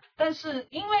Lord. 但是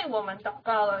因为我们祷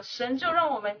告了，神就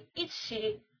让我们一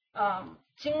起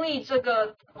经历这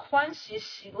个欢喜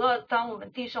喜乐，当我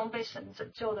们弟兄被神拯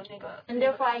救的那个。 And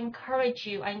therefore, I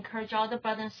encourage all the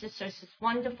brothers and sisters, it's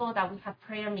wonderful that we have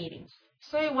prayer meetings.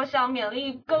 所以我想勉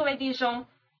励各位弟兄，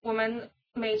我们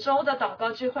每周的祷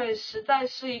告聚会实在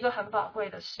是一个很宝贵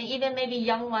的事。 And even maybe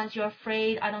young ones, you're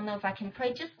afraid, I don't know if I can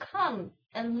pray, just come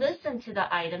and listen to the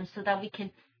items so that we can,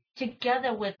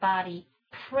 together with body,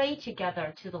 pray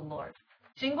together to the Lord.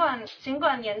 尽管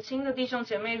年轻的弟兄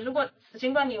姐妹，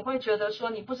尽管你会觉得说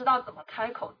你不知道怎么开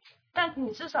口，但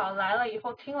你至少来了以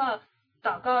后听了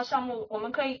祷告项目，我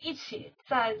们可以一起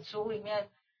在主里面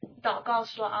祷告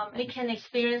说阿 We 们。 can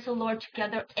experience the Lord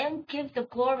together and give the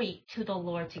glory to the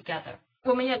Lord together.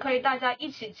 我们也可以大家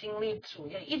一起经历主，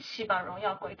也一起把荣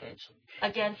耀归给主。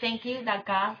 Again, thank you that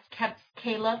God kept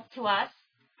Caleb to us.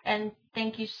 And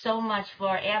thank you so much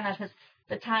for Anna, because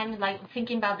the time, like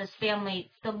thinking about this family,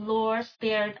 the Lord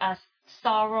spared us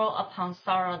sorrow upon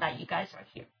sorrow that you guys are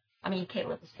here. I mean,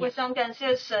 Caleb is 我 here. 想感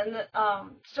谢神，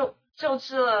救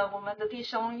治了我们的弟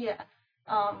兄也，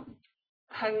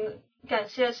很感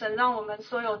谢神，让我们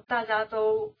所有大家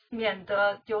都免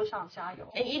得丢上加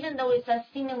油。 And even though it's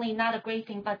seemingly not a great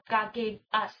thing, but God gave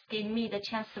me the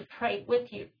chance to pray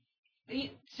with you.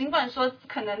 尽管说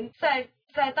可能在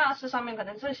大事上面，可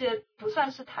能这些不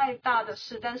算是太大的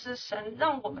事，但是神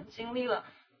让我们经历了，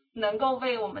能够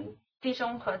为我们弟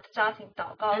兄和家庭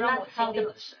祷告， And 让我 that's how 经历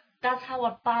了神。 That's how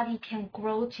our body can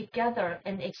grow together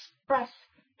and express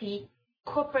the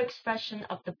corporate expression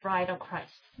of the bride of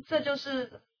Christ. 这就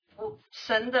是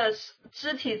神的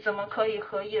肢体怎么可以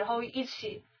合一，然后一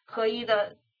起合一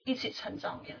的一起成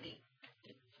长勉励。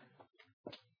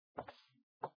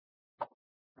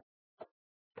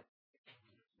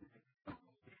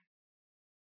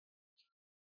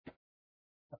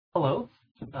 Hello,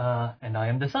 and I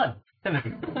am the son,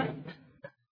 Timothy.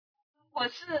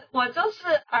 我就是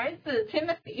儿子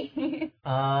Timothy。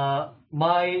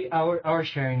 Our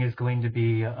sharing is going to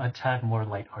be a tad more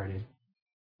lighthearted.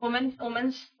 我们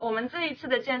这一次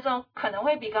的见证可能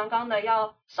会比刚刚的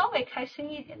要稍微开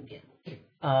心一点点。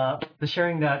 The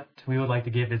sharing that we would like to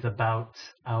give is about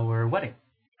our wedding.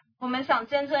 我们想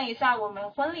见证一下我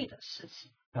们婚礼的事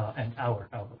情， And our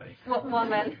wedding. 我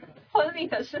们婚礼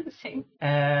的事情。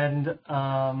 And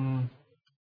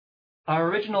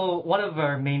one of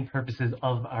our main purposes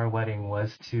of our wedding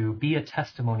was to be a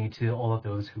testimony to all of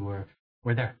those who were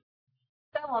there.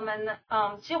 在我们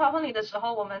计划婚礼的时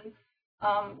候，我们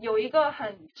有一个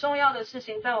很重要的事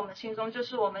情在我们心中，就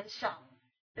是我们想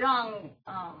让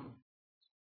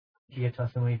Be a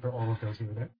testimony for all of those who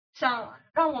were there. 想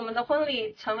让我们的婚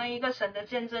礼成为一个神的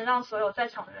见证，让所有在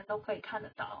场的人都可以看得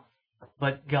到。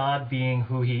 But God, being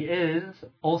who He is,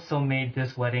 also made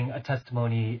this wedding a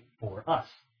testimony for us,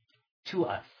 to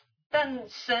us. 但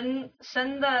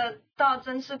神的道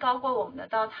真是高过我们的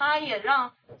道，他也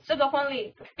让这个婚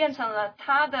礼变成了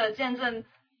他的见证，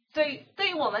对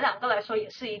于我们两个来说，也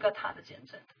是一个他的见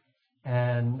证。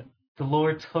 And the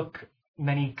Lord took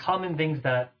many common things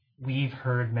that we've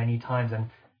heard many times and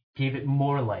gave it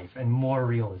more life and more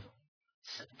realism.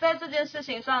 在这件事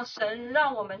情上，神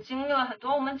让我们经历了很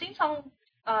多我们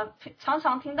常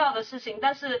常听到的事情，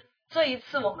但是这一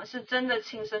次我们是真的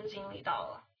亲身经历到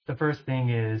了。The first thing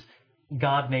is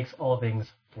God makes all things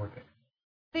for good.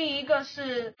 第一个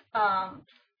是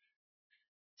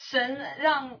神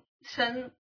让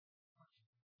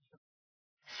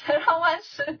万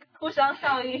事互相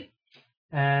效力。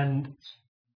And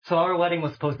so our wedding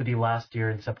was supposed to be last year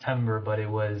in September, but it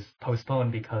was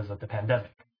postponed because of the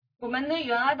pandemic. 我们的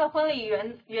原来的婚礼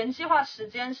原计划时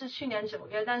间是去年9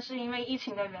月，但是因为疫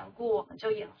情的缘故，我们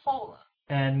就延后了。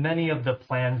And many of the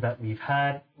plans that we've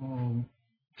had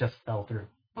just fell through.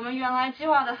 我们原来计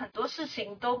划的很多事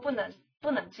情都不能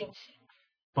进行。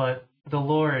But the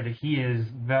Lord, He is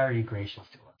very gracious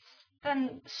to us.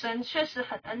 但神确实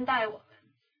很恩待我们。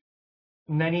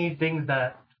Many things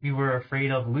that we were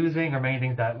afraid of losing or many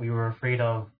things that we were afraid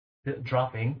of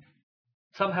dropping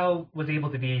somehow was able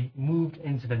to be moved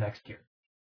into the next year.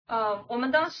 我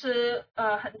们当时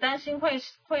很担心会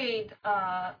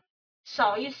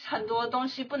少很多东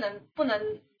西不能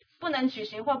举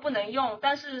行或不能用，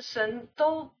但是神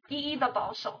都一一的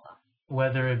保守了。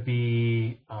Whether it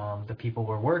be the people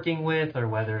we're working with or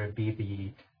whether it be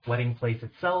the wedding place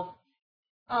itself.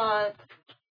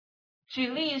 举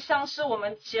例像是我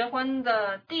们结婚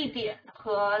的地点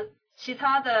和其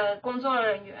他的工作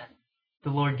人员。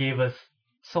The Lord gave us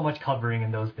so much covering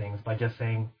in those things by just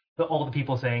saying, all the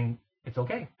people saying, it's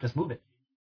okay, just move it.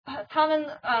 他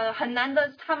们很难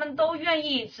的，他们都愿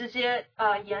意直接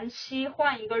延期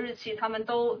换一个日期，他们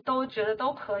都觉得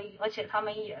都可以，而且他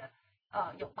们也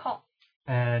有空。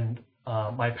And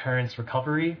my parents'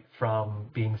 recovery from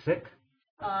being sick.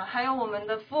 还有我们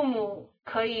的父母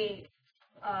可以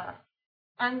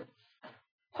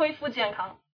恢复健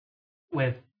康。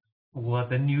With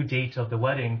the new date of the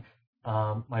wedding,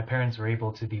 my parents were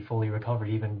able to be fully recovered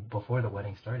even before the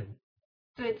wedding started.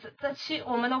 对，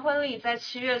我们的婚礼在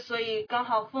7月，所以刚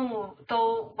好父母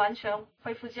都完全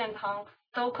恢复健康，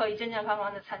都可以健健康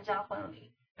康的参加婚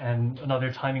礼。And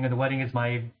another timing of the wedding is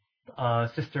my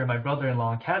sister and my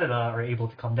brother-in-law in Canada are able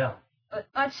to come down.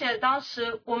 而且当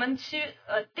时我们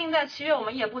定在7月，我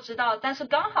们也不知道，但是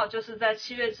刚好就是在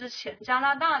7月之前，加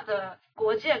拿大的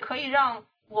国界可以让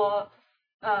我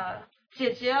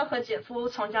姐姐和姐夫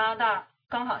从加拿大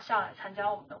刚好下来参加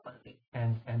我们的婚礼。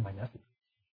And my nephew.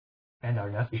 And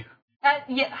our nephew.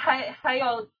 也还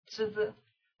有侄子。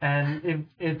And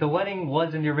if the wedding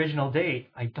was in the original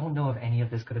date, I don't know if any of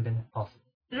this could have been possible.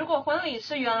 如果婚礼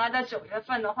是原来的9月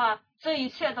份的话，这一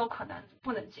切都可能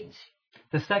不能进行。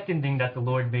The second thing that the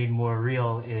Lord made more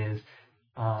real is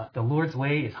the Lord's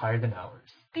way is higher than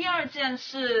ours. 第二件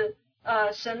是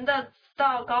神的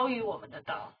道高于我们的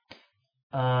道。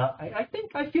I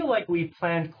feel like we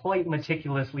planned quite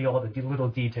meticulously all the little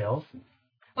details.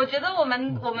 我觉得我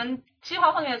们计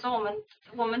划婚礼的时候，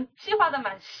我们计划的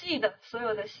蛮细的，所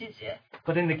有的细节。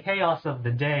But in the chaos of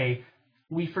the day,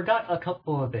 we forgot a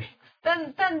couple of things.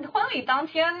 但婚礼当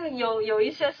天有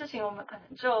一些事情，我们可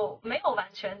能就没有完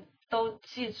全都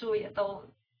记住，也都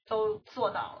做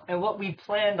到了。And what we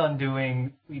planned on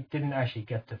doing, we didn't actually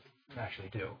get to actually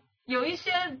do. 有一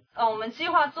些我们计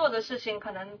划做的事情，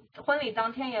可能婚礼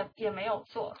当天也没有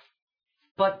做。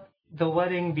But the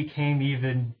wedding became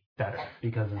even better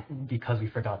because we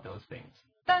forgot those things.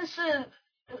 但是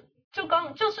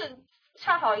就是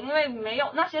恰好因为没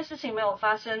有那些事情没有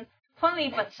发生，婚礼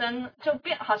本身就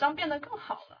好像变得更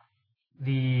好了。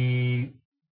The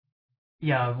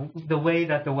way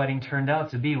that the wedding turned out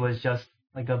to be was just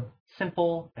like a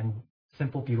simple,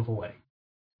 beautiful wedding.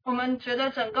 我们觉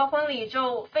得整个婚礼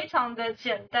就非常的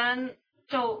简单，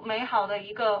就美好的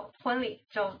一个婚礼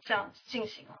就这样进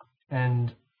行了。And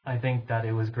I think that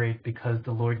it was great because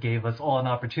the Lord gave us all an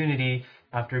opportunity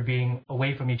after being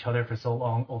away from each other for so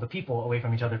long, all the people away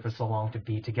from each other for so long, to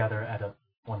be together at a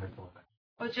wonderful event.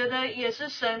 我觉得也是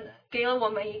神给了我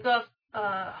们一个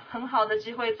很好的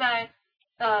机会，在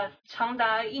长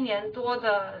达1年多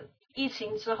的疫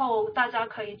情之后，大家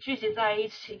可以聚集在一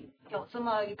起，有这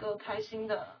么一个开心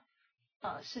的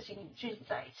事情聚集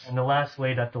在一起。And the last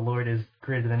way that the Lord is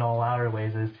greater than all our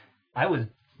ways is I was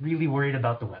really worried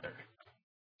about the weather.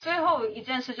 最后一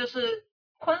件事就是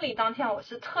婚礼当天，我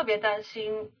是特别担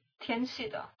心天气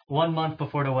的。1 month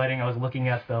before the wedding, I was looking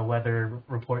at the weather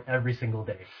report every single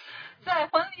day. 在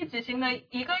婚礼举行的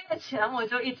1个月前，我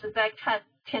就一直在看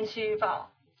天气预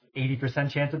报。80%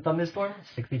 chance of thunderstorm,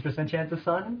 60% chance of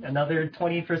sun, another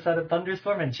 20% of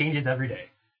thunderstorm, and changes every day.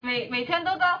 每天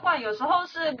都在换，有时候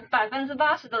是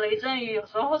80%的雷阵雨，有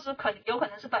时候是有可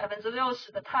能是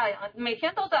60%的太阳，每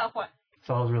天都在换。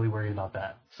So I was really worried about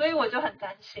that. 所以我就很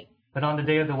担心。But on the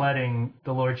day of the wedding,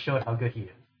 the Lord showed how good He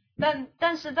is.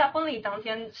 但是在婚礼当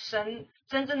天，神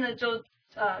真正的就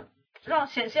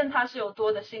显现他是有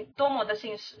多么的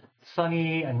信实。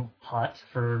Sunny and hot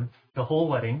for the whole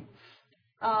wedding.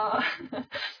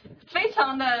 非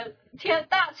常的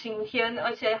大晴天，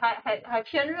而且还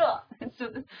偏热，就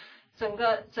整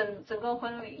个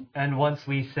婚礼。And once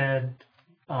we started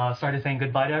saying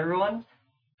goodbye to everyone,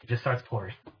 it just starts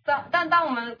pouring. 但当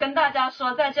我们跟大家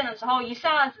说再见的时候，一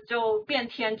下子就变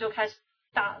天，就开始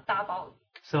大暴雨。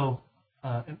So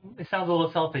it sounds a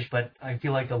little selfish, but I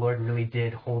feel like the Lord really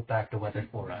did hold back the weather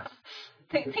for us.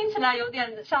 听起来有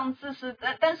点像自私，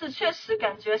但是确实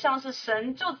感觉像是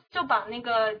神就把那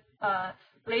个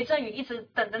雷阵雨一直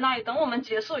等在那里，等我们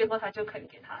结束以后，他就可以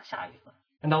给他下雨了。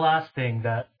And the last thing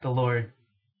that the Lord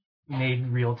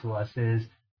made real to us is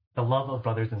the love of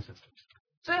brothers and sisters.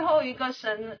 最后一个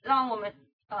神让我们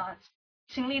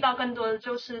经历到更多的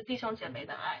就是弟兄姐妹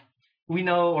的爱。We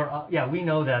know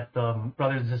that the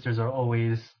brothers and sisters are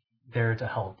always there to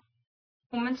help.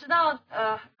 我们知道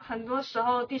很多时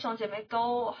候弟兄姐妹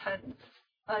都很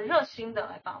热心的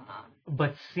来帮忙。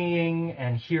But seeing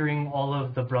and hearing all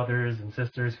of the brothers and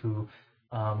sisters who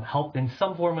helped in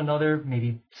some form or another,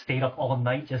 maybe stayed up all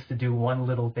night just to do one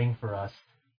little thing for us,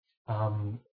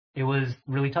 it was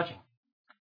really touching.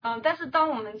 但是当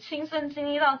我们亲身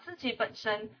经历到自己本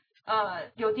身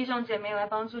有弟兄姐妹来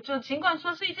帮助，就尽管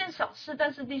说是一件小事，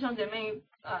但是弟兄姐妹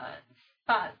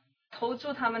把投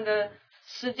注他们的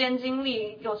时间精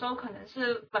力，有时候可能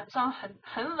是晚上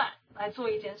很晚来做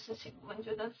一件事情，我们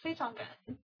觉得非常感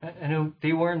恩。And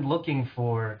they weren't looking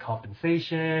for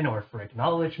compensation or for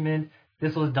acknowledgement.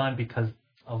 This was done because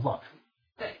of love.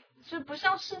 对，就不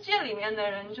像世界里面的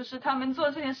人，就是他们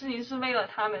做这件事情是为了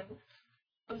他们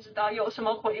不知道有什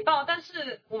么回报，但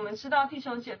是我们知道弟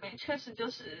兄姐妹确实就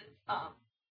是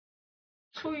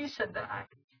出于神的爱。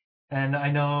And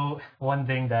I know one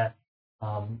thing that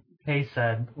Kay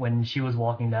said when she was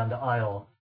walking down the aisle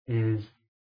is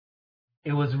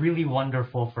it was really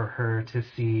wonderful for her to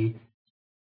see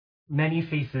many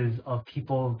faces of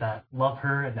people that love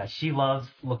her and that she loves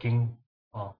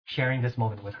sharing this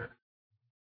moment with her.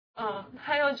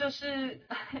 还有就是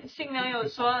新娘有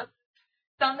说，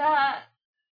当他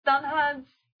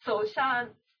走下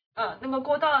那个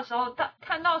过道的时候，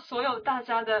看到所有大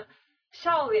家的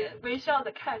笑脸，微笑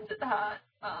的看着他，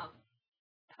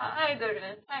他爱的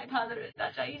人，爱他的人，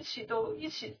大家一起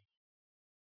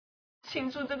庆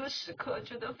祝这个时刻，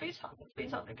觉得非常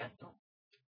的感动。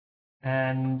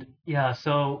And yeah,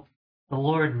 so the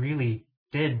Lord really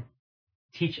did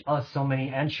teach us so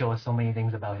many and show us so many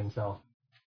things about Himself.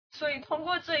 所以通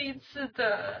过这一次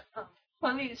的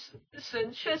婚礼，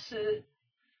神确实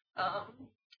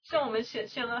向我们显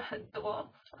现了很多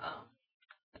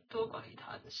关于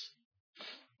他的事。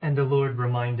And the Lord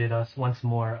reminded us once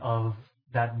more of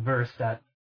that verse that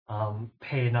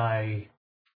Pei and I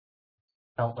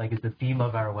felt like is the theme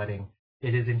of our wedding.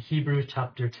 It is in Hebrews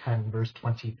chapter 10, verse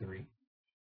 23.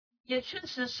 也确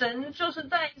实，神就是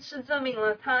再一次证明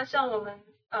了他向我们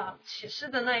启示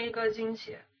的那一个经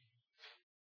节。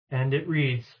And it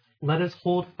reads, "Let us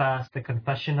hold fast the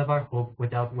confession of our hope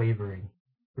without wavering,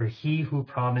 for He who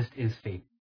promised is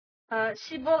faithful."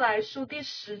 希伯来书第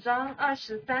10章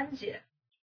23节，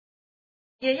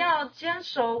也要坚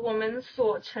守我们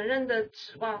所承认的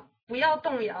指望，不要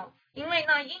动摇，因为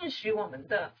那应许我们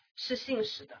的是信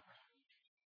实的。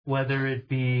Whether it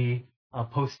be a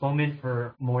postponement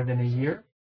for more than a year,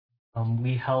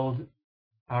 we held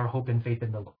our hope and faith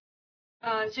in the Lord.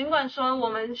 尽管说我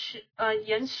们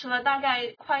延迟了大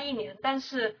概快1年，但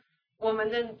是我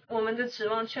们的指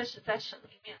望确实在神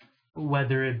里面。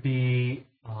Whether it be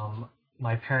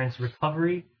my parents'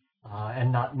 recovery and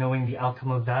not knowing the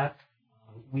outcome of that,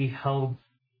 we held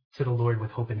to the Lord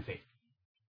with hope and faith.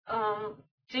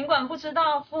 尽管不知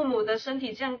道父母的身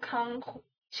体健康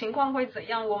情况会怎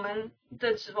样，我们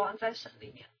的指望在神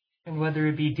里面。And whether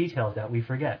it be details that we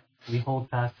forget, we hold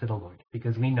fast to the Lord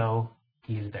because we know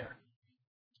He is there.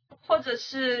 或者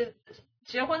是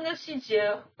结婚的细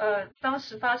节，当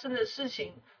时发生的事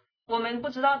情，我们不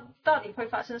知道到底会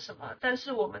发生什么，但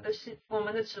是我们的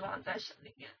指望在神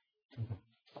里面。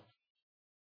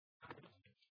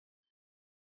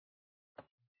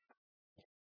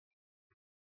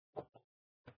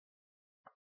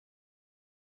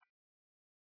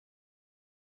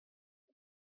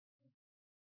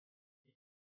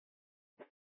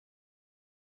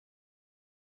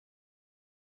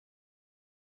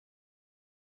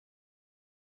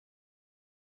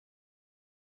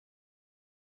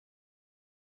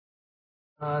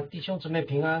弟兄姊妹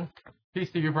平安。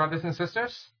 Peace to you, brothers and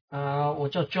sisters. 我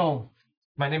叫 John。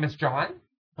 My name is John.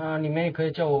 你们也可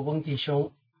以叫我翁弟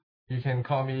兄。 You can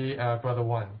call me Brother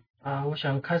One. 我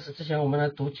想开始之前，我们来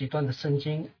读几段的圣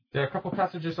经。 There are a couple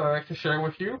passages I'd like to share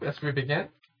with you as we begin.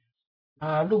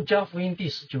 路加福音第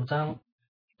19章，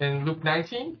 In Luke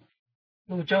 19,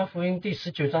 路加福音第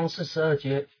19章42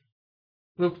节，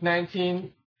 Luke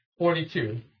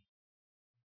 19:42.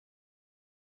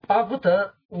 巴不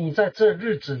得你在这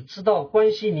日子知道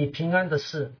关系你平安的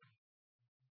事。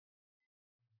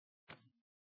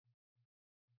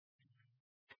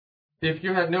 If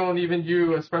you had known, even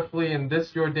you, especially in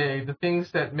this your day, the things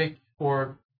that make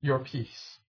for your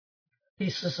peace. 第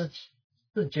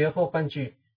44节后半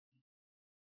句，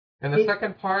 And the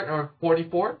second part of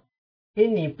 44,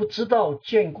 因你不知道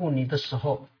眷顾你的时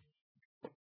候。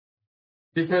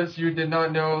 because you did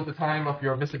not know the time of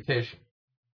your visitation.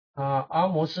 阿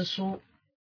摩司书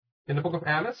In the book of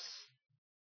Amos,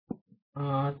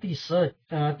 第4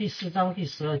章第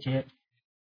12节，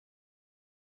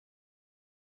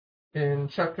 in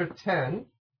chapter 10,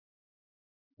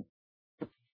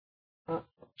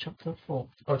 chapter 4，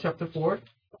 chapter 4,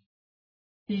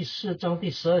 第4章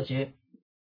第12节，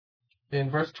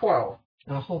 in verse 12.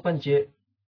 后半节，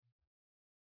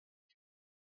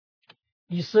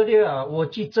以色列啊，我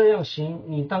既这样行，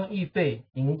你当预备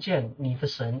迎见你的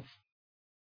神。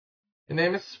 In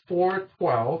Amos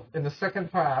 4:12, in the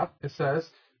second half, it says,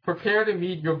 "Prepare to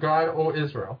meet your God, O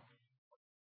Israel."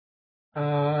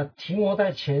 提摩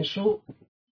太前书，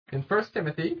 In 1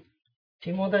 Timothy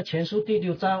提摩太前书第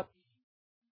6章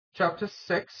chapter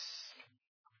 6,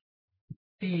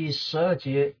 第12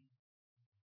节，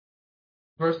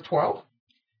 verse 12,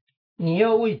 你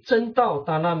要为真道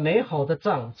打那美好的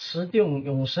仗，持定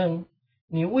永生。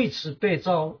你为此被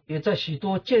召，也在许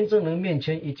多见证人面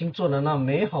前已经做了那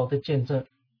美好的见证。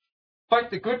 "Fight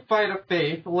the good fight of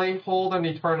faith, lay hold on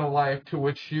eternal life, to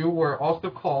which you were also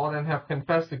called and have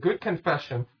confessed the good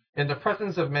confession in the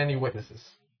presence of many witnesses."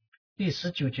 第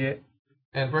19节，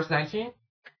 And verse 19,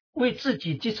 为自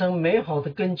己继承美好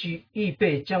的根基，预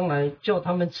备将来叫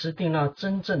他们持定那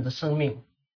真正的生命。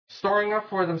 "Storing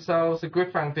up for themselves a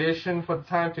good foundation for the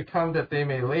time to come, that they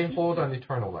may lay hold on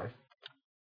eternal life."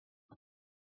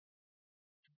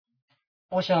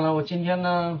 我想呢，我今天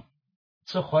呢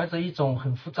是怀着一种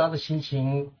很复杂的心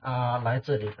情来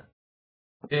这里的。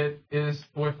 It is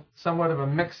with somewhat of a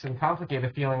mixed and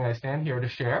complicated feeling I stand here to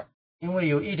share. 因为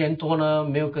有1年多呢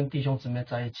没有跟弟兄姊妹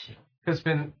在一起了， It's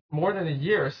been more than a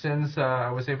year since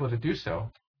I was able to do so.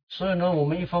 所以呢，我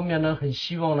们一方面呢很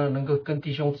希望呢能够跟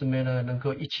弟兄姊妹呢能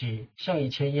够一起像以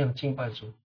前一样敬拜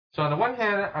主。 So on the one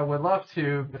hand, I would love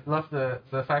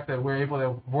the fact that we're able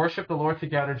to worship the Lord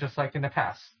together just like in the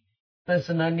past. 但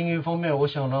是呢，另一方面，我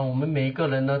想呢，我们每一个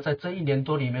人呢，在这1年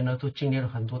多里面呢，都经历了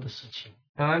很多的事情。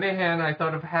 And on the other hand, I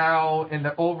thought of how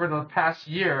over the past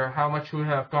year, how much we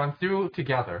have gone through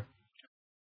together.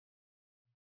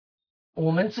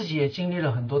 我们自己也经历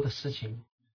了很多的事情。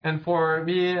 And for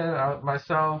me and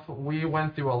myself, we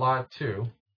went through a lot too.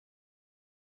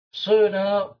 所以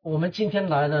呢，我们今天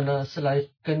来了呢，是来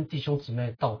跟弟兄姊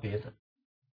妹道别的。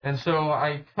 And so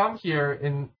I come here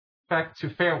in fact to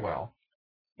farewell.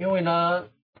 因为呢，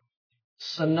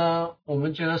神呢，我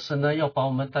们觉得神呢要把我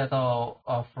们带到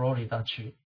佛罗里达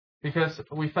去。 Because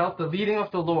we felt the leading of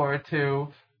the Lord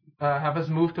to have us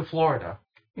move to Florida.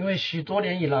 因为许多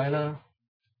年以来呢，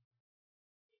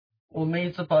我们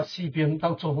一直把 CBM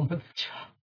当做我们的家。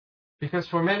 Because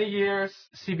for many years,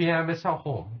 CBM is our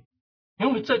home.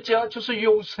 因为这家就是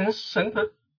永生神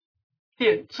的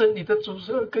殿，真理的主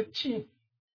舍根基。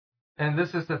 And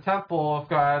this is the temple of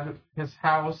God, His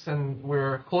house, and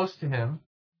we're close to Him.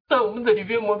 在我们的里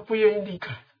面，我们不愿意离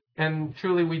开。 And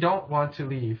truly, we don't want to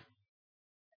leave.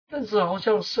 但是好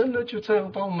像神呢就这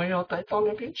样把我们要带到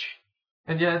那边去。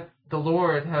 And yet, the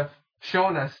Lord have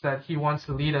shown us that He wants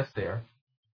to lead us there.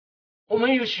 我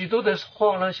们有许多的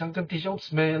话呢，想跟弟兄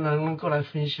姊妹能够来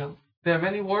分享。 There are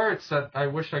many words that I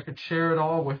wish I could share it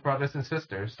all with brothers and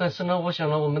sisters. 但是呢，我想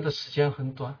呢，我们的时间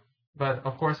很短。 But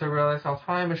of course, I realize our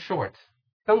time is short.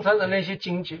 刚才的那些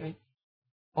经节，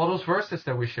 All those verses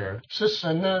that we shared 是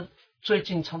神呢最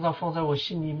近常常放在我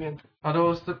心里面的。 are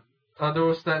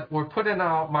those that were put in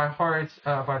my heart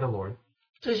by the Lord.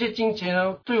 这些经节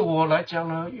呢，对我来讲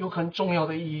呢，有很重要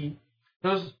的意义。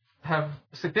 Those have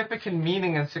significant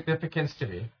meaning and significance to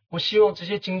me. 我希望这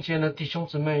些经节呢，弟兄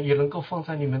姊妹也能够放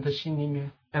在你们的心里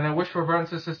面。 And I wish for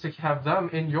brothers and sisters to have them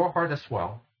in your heart as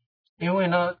well. 因为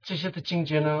呢，这些的经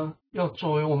节呢，要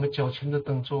作为我们脚前的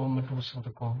灯，做我们路上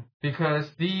的光。 Because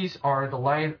these are the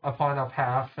light upon our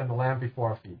path and the lamp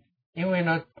before our feet. 因为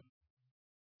呢，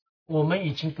我们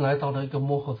已经来到了一个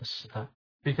末后的时代。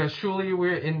 Because truly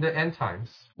we're in the end times.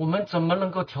 我们怎么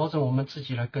能够调整我们自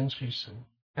己来跟随神？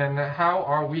 And how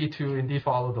are we to indeed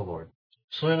follow the Lord?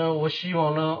 所以呢，我希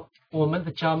望呢，我们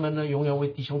的家门呢，永远为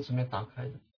弟兄姊妹打开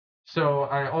的。 So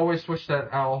I always wish that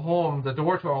our home, the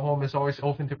door to our home, is always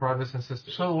open to brothers and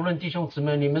sisters. 所以无论弟兄姊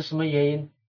妹你们什么原因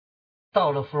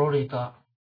到了佛罗里达，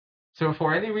 So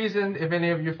for any reason, if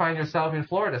any of you find yourself in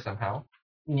Florida somehow,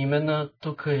 你们呢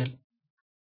都可以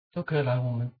来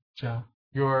我们家。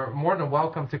 you're more than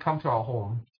welcome to come to our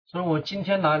home. 所以我今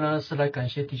天来呢，是来感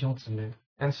谢弟兄姊妹。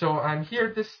 And so I'm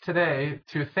here today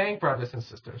to thank brothers and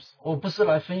sisters, 我不是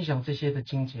来分享这些的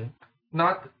经节，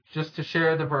 not just to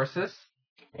share the verses,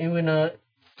 因为呢，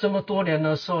这么多年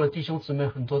呢，受了弟兄姊妹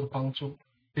很多的帮助。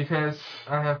 because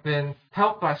I have been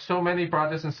helped by so many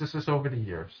brothers and sisters over the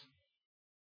years.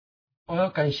 我要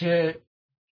感谢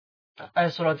艾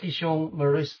索拉弟兄、马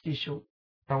瑞斯弟兄，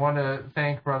 I want to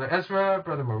thank Brother Ezra,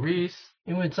 Brother Maurice,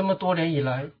 因为这么多年以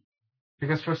来，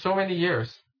 because for so many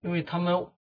years, 因为他们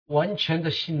完全的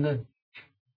信任，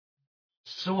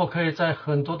使我可以在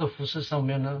很多的服饰上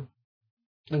面呢，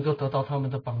能够得到他们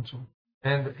的帮助。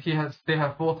 and they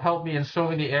have both helped me in so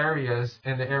many areas,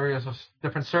 in the areas of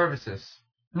different services.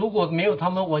 如果没有他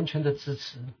们完全的支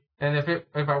持， And if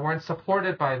I weren't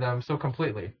supported by them so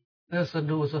completely, 那是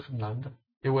路是很难的。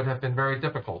 it would have been very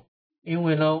difficult, 因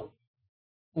为呢，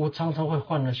我常常会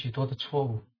犯了许多的错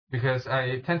误， because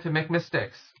I tend to make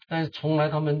mistakes, 但是从来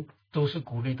他们都是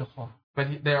鼓励的话。 but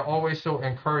they are always so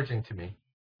encouraging to me.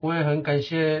 我也很感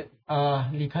谢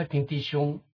李开平弟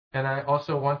兄， And I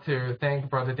also want to thank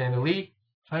Brother Daniel Lee,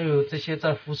 还有这些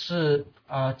在服侍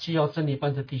基要真理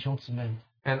班的弟兄姊妹，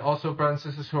 and also brothers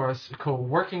and sisters who are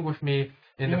co-working with me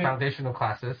in the Amen. foundational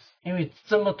classes, 因为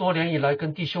这么多年以来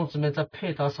跟弟兄姊妹在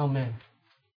配搭上面，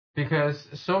 because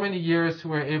so many years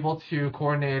we're able to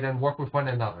coordinate and work with one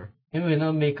another, 因为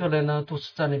呢每个人呢都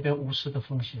是在那边无私的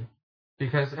奉献，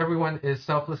 because everyone is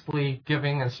selflessly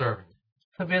giving and serving.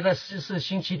 特别在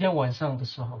星期天晚上的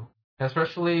时候，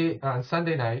 Especially on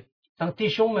Sunday night, 当弟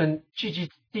兄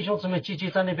姊妹聚集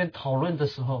在那边讨论的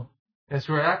时候， as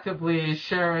we're actively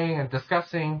sharing and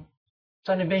discussing,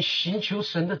 在那边寻求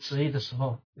神的旨意的时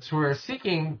候， as we're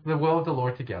seeking the will of the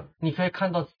Lord together. 你可以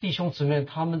看到弟兄姊妹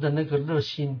他们的那个热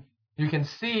心 You can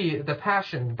see the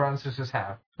passion brothers and sisters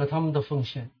have 和他们的奉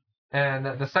献， and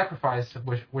the sacrifice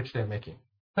which they're making.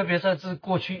 特别在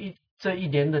过去这一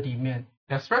年的里面，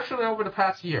 Especially over the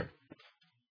past year,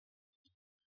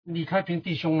 李开平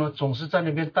弟兄呢总是在那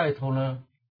边带头呢，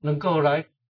能够来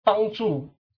帮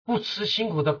助不辞辛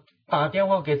苦的打电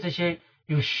话给这些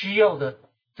有需要的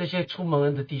这些出蒙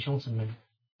恩的弟兄姊妹。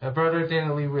 Brother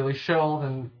Daniel Lee really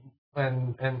showed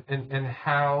and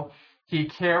how he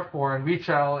cared for and reach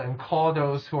out and call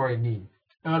those who are in need.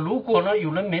 如果呢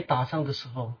有人没打上的时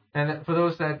候， And for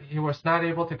those that he was not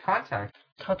able to contact,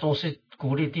 他总是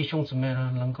鼓励弟兄姊妹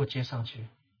呢能够接上去。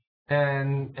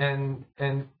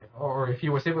 or if he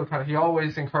was able to contact, he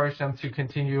always encouraged them to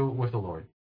continue with the Lord.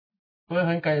 我也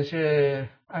很感谢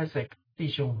Isaac 弟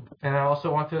兄， And I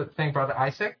also want to thank Brother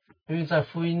Isaac 因为在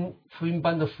福音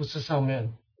班的服事上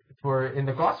面， for in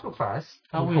the gospel class,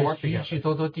 他 we 为 work 许 together. 许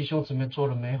多多弟兄姊妹做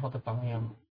了美好的榜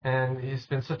样， And he's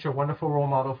been such a wonderful role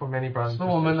model for many brothers 使 and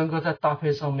我们 sisters. 能够在搭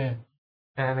配上面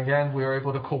And again, we are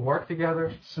able to co-work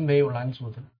together, 是没有拦阻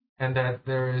的。 and that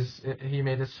he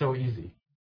made it so easy.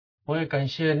 我也感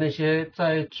谢那些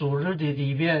在主日的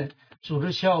里面、主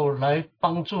日下午来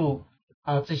帮助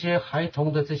这些孩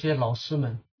童的这些老师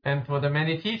们 And for the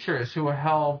many teachers who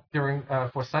helped during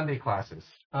for Sunday classes,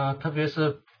 特别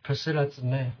是 Priscilla 姊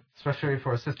妹， especially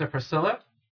for Sister Priscilla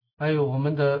还有我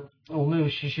们有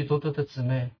许许多多的姊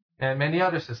妹 and many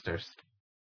other sisters.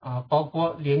 包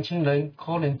括年轻人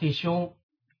Colin 弟兄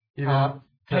Even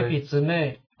Happy 姊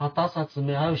妹Dasa 姊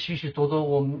妹，还有许许多多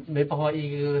我们没办法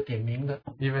一个个点名的。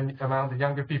 even among the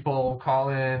younger people,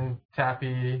 Colin,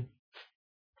 Tappy,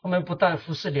 他们不但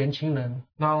服侍年轻人，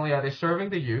 not only are they serving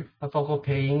the youth, 还包括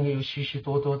配音有许许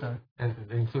多多的。 and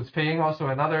it includes paying also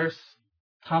and others,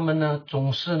 他们呢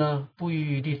总是呢不遗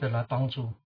余力的来帮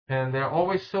助， and they're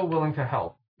always so willing to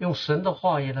help. 用神的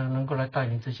话语呢能够来带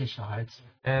领这些小孩子。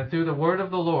 And through the word of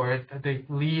the Lord, they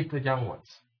lead the young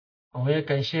ones. 我也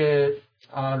感谢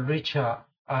Richard，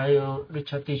 还有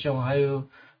Richard 弟兄，还有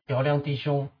姚亮弟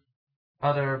兄，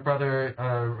 Other brother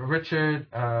Richard,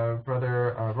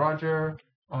 brother Roger,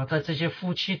 在这些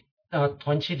夫妻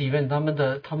团契里面，他们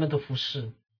的服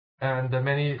侍， and the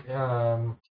many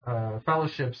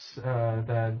fellowships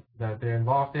that they're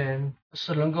involved in,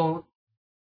 是能够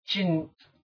尽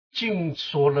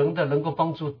所能的，能够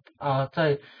帮助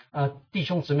在弟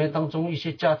兄姊妹当中一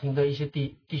些家庭的一些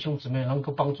弟兄姊妹，能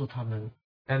够帮助他们。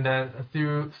 and then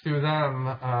through them,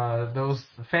 those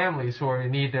families who are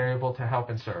in need, they're able to help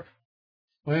and serve.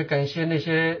 我也感谢那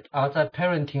些在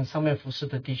parenting 上面服侍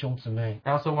的弟兄姊妹，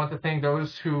 I also want to thank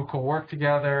those who co-work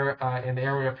together in the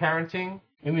area of parenting,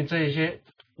 因为这一些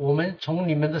我们从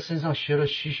你们的身上学了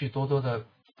许许多多的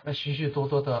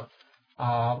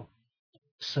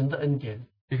神的恩典。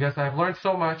 because I've learned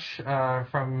so much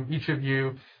from each of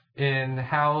you in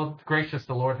how gracious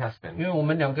the Lord has 因 been. 为我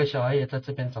们2个小孩也在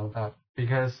这边长大的，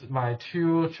 Because my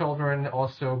 2 children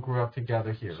also grew up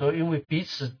together here. 所以因为彼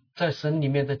此在神里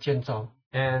面的建造，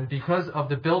 And because of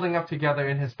the building up together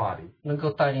in his body, 能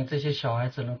够带领这些小孩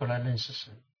子能够来认识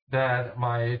神， that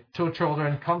my 2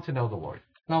 children come to know the Lord.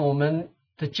 让我们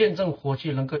的见证火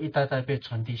炬能够一代代被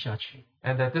传递下去。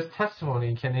 And that this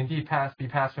testimony can indeed be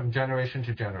passed from generation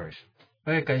to generation.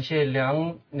 我也感谢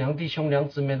梁弟兄梁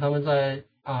姊妹他们在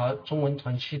中文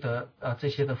团契的这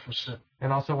些的服侍。 And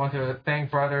also want to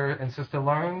thank Brother and Sister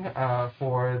Leung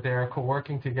for their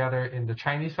co-working together in the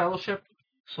Chinese fellowship.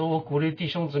 所以我鼓励弟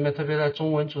兄姊妹，特别在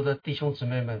中文族的弟兄姊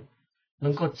妹们，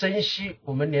能够珍惜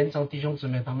我们年长弟兄姊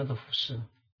妹他们的服侍。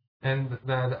 And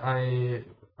that I,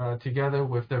 together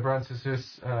with the brothers and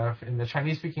sisters in the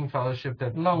Chinese-speaking fellowship,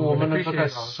 that 让 we 我 would 们能够在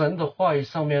appreciate 神的话语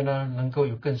上面呢，能够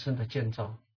有更深的建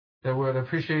造， that we would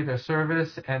appreciate their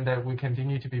service, and that we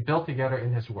continue to be built together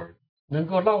in His Word, 能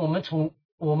够让我们从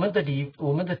我们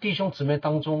的弟兄姊妹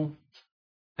当中，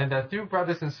 and that through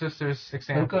brothers and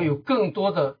sisters' 能够 example, 有更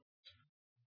多的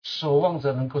守望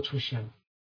者能够出现。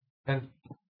 and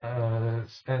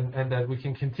that we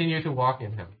can continue to walk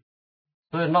in Him.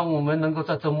 所以让我们能够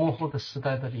在这幕后的时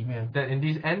代的里面， That in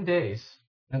these end days,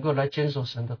 能够来坚守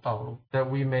神的道路。 that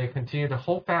we may continue to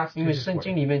hold fast to 因为 His 圣 Word.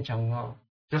 经里面讲啊，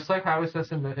 Just like how it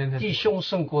says in 弟 His 兄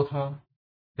胜过他，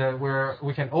 that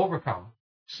we can overcome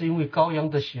是因为羔羊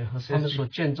的血和他们所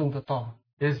见证的道。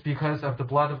 is because of the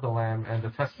blood of the Lamb and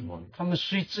the testimony. 他们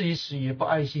虽至于死，也不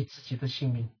爱惜自己的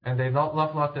性命。 And they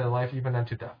love not their life even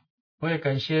unto death. 我也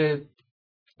感谢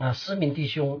思敏弟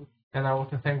兄， And I want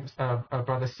to thank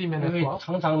Brother Seaman 因 as 为 well,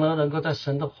 常常呢能够在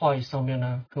神的话语上面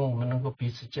呢，跟我们能够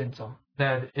彼此建造，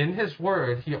 that in His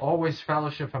Word, He always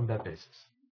fellowship from that basis.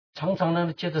 常常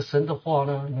呢借着神的话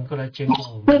呢，能够来坚固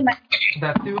我们。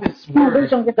 That through His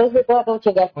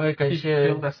Word, 我也感 He 谢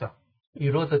built us up. 以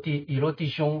诺弟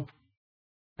兄，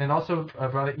 And also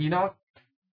Brother Enoch,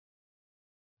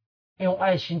 用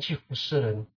爱心去服侍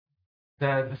人，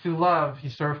 that through love,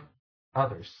 He served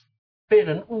others. 被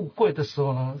人误会的时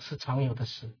候呢，是常有的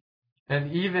事。 And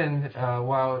even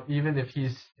if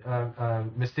He's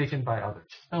mistaken by others.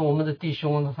 但我们的弟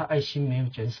兄呢，他爱心没有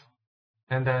减少，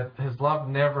 And that His love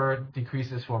never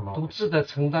decreases for a 独 moment. 自的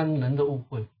承担人的误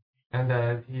会。 And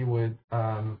that He would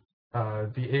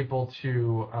be able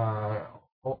to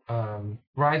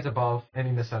rise above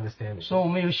any misunderstanding. 所以我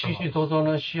们有许许多多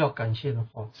呢需要感谢的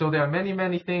话， So there are many,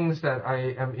 many things that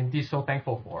I am indeed so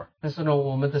thankful for. 但是呢，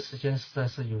我们的时间实在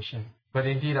是有限， But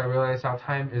indeed, I realize our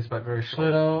time is but very 所以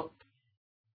short. 呢，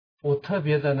我特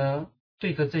别的呢，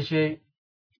对着这些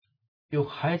有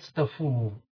孩子的父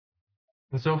母，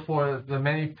 And so for the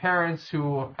many parents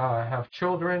who have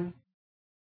children,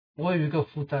 我有一个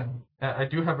负担， I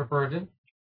do have a burden.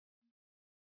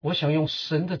 我想用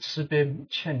神的慈悲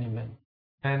劝你们，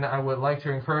 And I would like to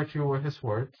encourage you with His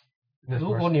word. This 如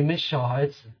果 verse. 你们小孩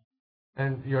子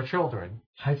And your children,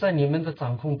 还在你们的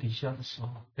掌控底下的时候，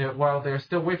 while they're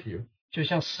still with you. 就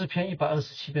像诗篇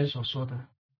127篇所说的，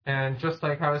 And just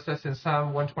like how it says in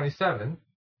Psalm 127,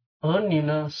 儿女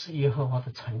呢是耶和华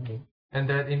的产业， and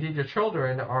that indeed your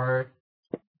children are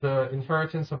the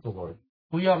inheritance of the Lord.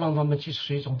 不要让他们去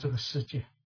随从这个世界，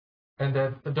 And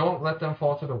that don't let them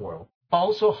fall to the world.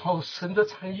 保守好神的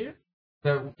产业，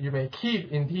 That you may keep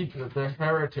indeed the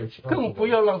heritage of the 更不 Lord.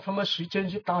 要让他们随便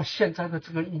去打现在的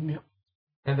这个疫苗。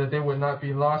 And that they would not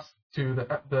be lost to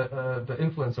the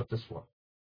influence of this world.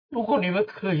 如果你们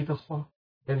可以的话，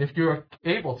 And if you are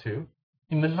able to,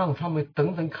 你们让他们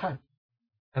等等看，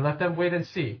 and let them wait and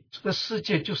see, 这个世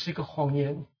界就是一个谎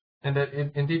言， and that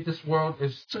indeed this world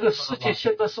is, 这个世界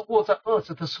现在是握在恶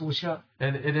者的手下，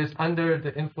 and it is under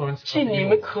the influence of 尽你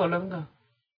们 evil. 可能的，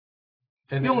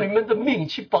 And 用你们的命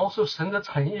去保守神的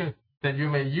产业， that you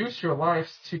may use your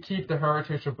lives to keep the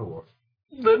heritage of the Lord.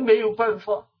 人没有办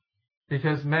法，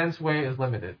 Because man's way is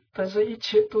limited. 但是一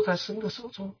切都在神的手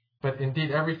中。 But indeed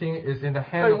everything is in the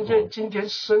hand of 但 the 愿 Lord. 今天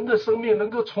神的生命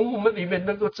能够从我们里面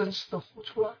能够真实的活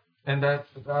出来。 And that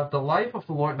the life of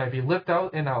the Lord may be lived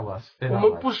out in our 我 lives.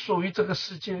 们不属于这个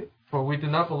世界， For we do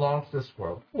not belong to this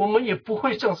world. 我们也不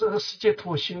会向这个世界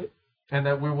妥协。 And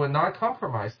that we will not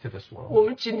compromise to this world. 我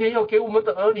们今天要给我们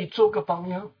的儿女做个榜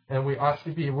样， And we ought to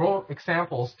be role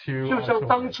examples to 就 our 像 children.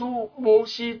 当初摩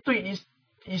西对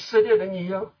以色列人一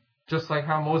样。 Just like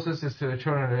how Moses is to the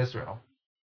children of Israel.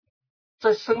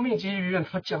 在生命记里面，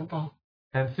他讲到，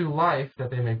 and through life that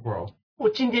they may grow, 我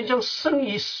今天将生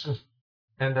与死、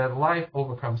 and that life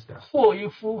overcomes death, 祸与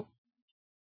福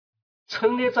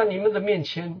陈列在你们的面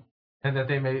前， and that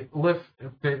they may live,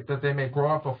 that they may grow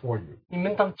up before you, 你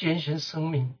们当拣选生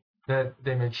命。 that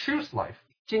they may choose life.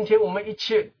 今天我们一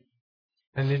切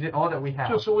And indeed, all that we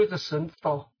就 have 是为着神的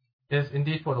道。 is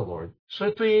indeed for the Lord. 所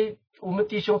以对于我们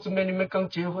弟兄姊妹，你们刚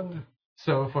结婚的，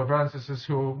 So for brothers and sisters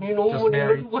who 你如 just 果你们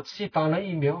married, 如果自己打了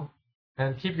疫苗，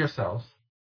 and keep yourselves,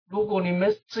 如果你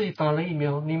们自己打了疫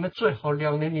苗，你们最好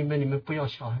2年里面你们不要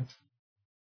小孩子，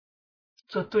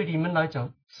这对你们来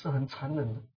讲是很残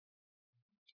忍的。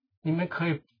你们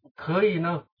可以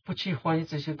呢不去怀疑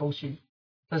这些东西，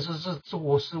但是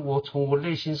我从我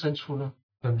内心深处呢，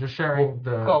 so I'm just 我 sharing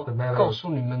the 告 matter,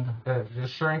 诉你们的，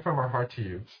 just sharing from our heart to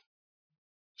you.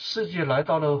 世界来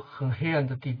到了很黑暗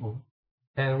的地步，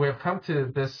 And we have come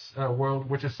to this world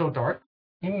which is so dark.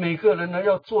 你每个人呢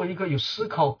要做一个有思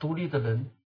考独立的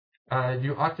人，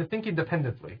 You ought to think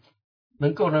independently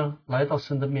能够呢来到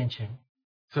神的面前，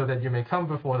 so that you may come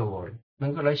before the Lord,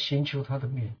 能够来寻求他的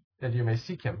面。 that you may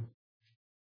seek Him.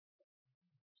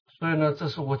 所以呢，这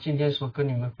是我今天所跟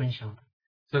你们分享的。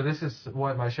 So this is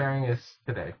what my sharing is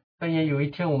today. 但愿有一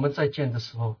天我们再见的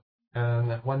时候，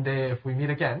 And one day, if we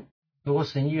meet again, 如果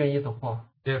神愿意的话，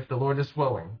 if the Lord is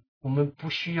willing, 我们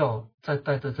不需要再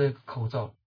戴着这个口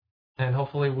罩， and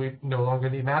hopefully we no longer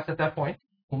need masks at that point,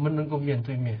 我们能够面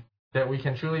对面。 that we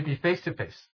can truly be face to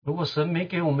face. 如果神没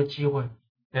给我们机会，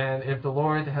 And if the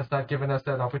Lord has not given us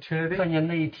that opportunity, 但愿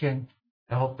那一天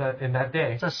I hope that in that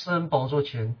day, 在施恩宝座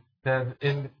前， that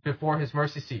before His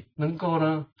mercy seat, 能够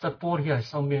呢在玻璃海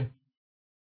上面，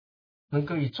能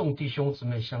够与众弟兄姊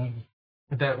妹相遇。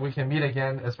 that we can meet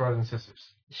again as brothers and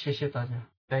sisters. 谢谢大家。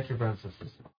 Thank you, brothers and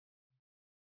sisters.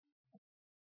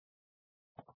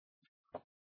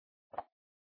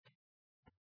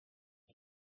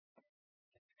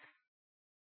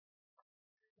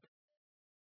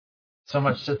 So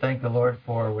much to thank the Lord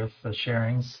for with the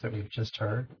sharings that we've just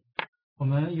heard. 我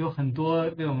们有很多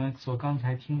为我们所刚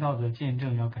才听到的见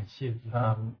证要感谢主。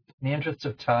 In the interest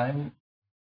of time,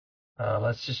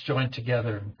 let's just join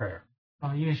together in prayer.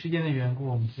 因为时间的缘故，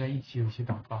我们就在一起有一些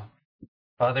祷告。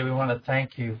 Father, we want to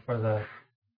thank you for the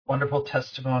wonderful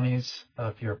testimonies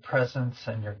of your presence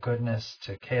and your goodness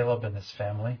to Caleb and his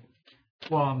family.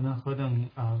 哇，我们何等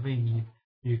为你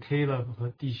与 Caleb 和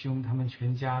弟兄他们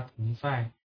全家同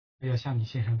在，要向你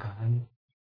献上感恩。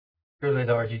 Truly,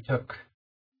 Lord, you took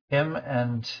him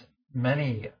and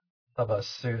many of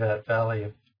us through that valley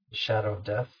of the shadow of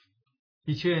death.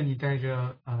 的确，你带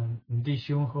着我们弟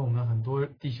兄和我们很多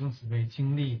弟兄姊妹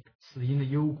经历死荫的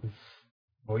幽谷。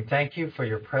 We thank you for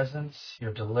your presence,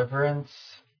 your deliverance,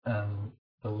 and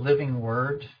the living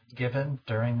word given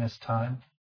during this time.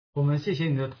 我们谢谢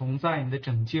你的同在，你的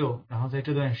拯救，然后在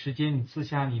这段时间，你赐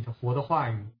下你的活的话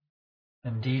语。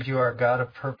 Indeed, you are a God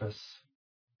of purpose.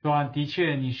 是吧？的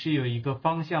确，你是有一个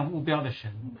方向目标的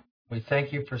神。 We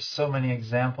thank you for so many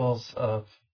examples of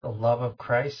the love of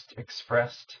Christ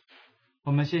expressed.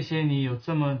 我们谢谢你有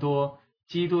这么多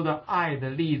基督的爱的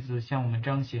例子向我们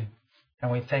彰显。 And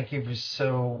we thank you for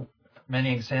so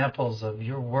many examples of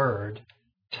your word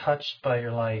touched by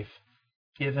your life,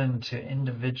 given to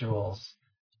individuals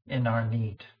in our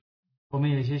need. 我们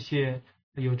也谢谢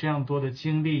有这样多的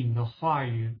经历，你的话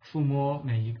语触摸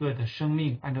每一个的生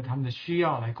命，按照他们的需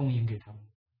要来供应给他们。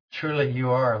 Truly, you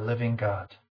are a living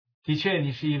God. 的确，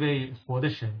你是一位活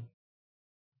的神。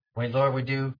 Lord, we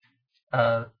do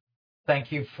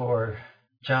thank you for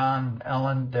John,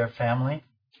 Ellen, their family,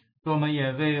 我们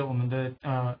也为我们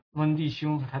的温弟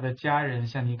兄和他的家人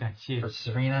向你感谢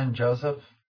for。Serena and Joseph.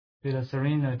 为了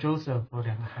Serena、Joseph 和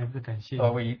两个孩子感谢。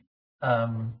 Lord,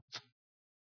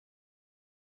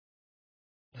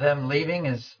 them leaving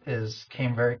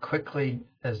came very quickly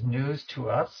as news to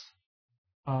us.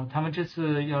 他们这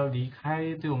次要离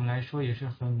开，对我们来说也是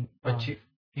很 But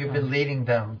you've been leading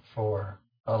them for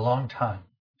a long time.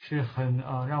 是很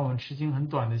让我们吃惊很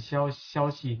短的消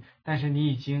息，但是你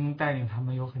已经带领他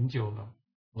们有很久了。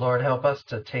 Lord, help us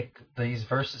to take these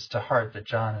verses to heart that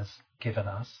John has given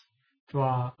us. 是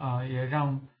吧？也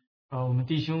让我们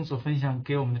弟兄所分享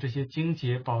给我们的这些经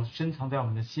节深藏在我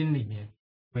们的心里面。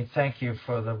 We thank you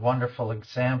for the wonderful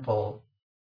example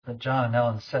that John and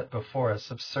Ellen set before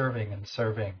us of serving and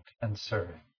serving and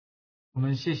serving. 我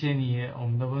们谢谢你，我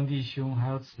们的温弟兄还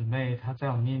有姊妹，他在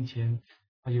我们面前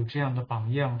有这样的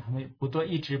榜样，他们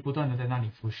一直不断的在那里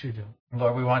服侍着。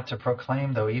 Lord, we want to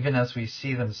proclaim, though, even as we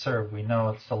see them serve, we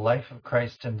know it's the life of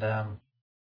Christ in them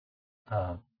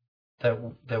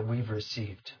that we've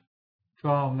received. 主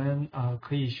啊，我们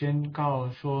可以宣告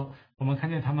说，我们看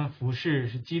见他们服侍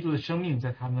是基督的生命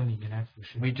在他们里面来服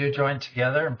侍。 We do join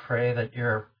together and pray that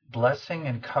your blessing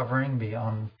and covering be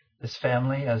on this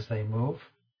family as they move.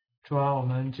 主啊，我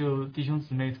们就弟兄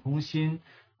姊妹同心，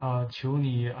求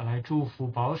你来祝福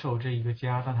保守这一个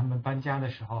家，当他们搬家的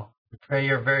时候。 We pray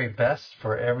your very best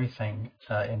for everything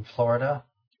in Florida.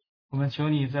 我们求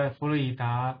你在佛罗里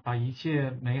达把一切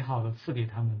美好的赐给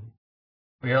他们。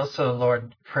 We also,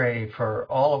 Lord, pray for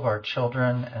all of our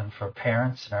children and for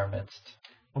parents in our midst.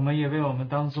 我们也为我们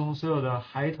当中所有的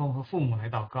孩童和父母来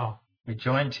祷告。 We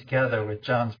join together with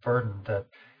John's burden that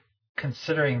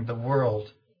considering the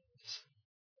world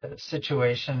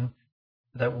situation,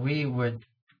 that we would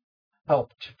help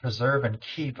to preserve and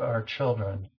keep our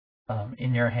children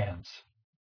in your hands.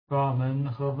 主啊，我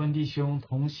们和温弟兄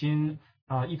同心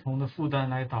一同的负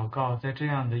担来祷告，在这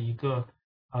样的一个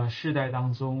世代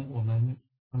当中，我们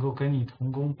能够跟你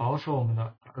同工，保守我们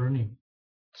的儿女。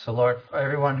 So, Lord, for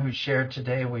everyone who shared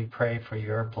today, we pray for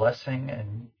your blessing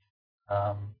and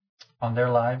on their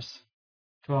lives.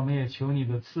 主啊，我们也求你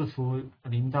的赐福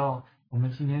临到我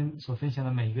们今天所分享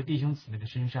的每一个弟兄姊妹的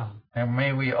身上。 And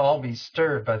may we all be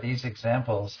stirred by these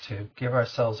examples to give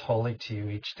ourselves wholly to you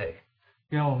each day.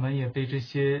 愿我们也被这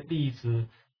些例子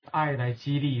爱来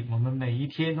激励，我们每一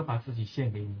天都把自己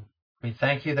献给你。 We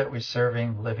thank you that we're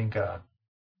serving living God.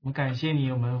 我们感谢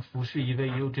你，我们服侍一位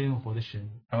又真又活的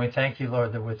神。 And we thank you,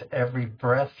 Lord, that with every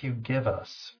breath you give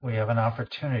us, we have an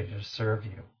opportunity to serve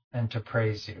you and to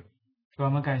praise you. 主啊，我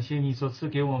们感谢你所赐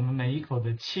给我们每一口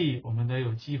的气，我们都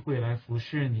有机会来服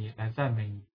侍你，来赞美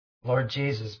你。 Lord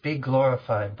Jesus, be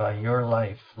glorified by your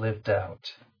life lived out.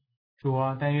 主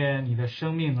啊，但愿你的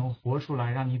生命能活出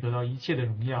来，让你得到一切的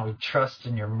荣耀 We。trust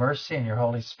in your mercy and your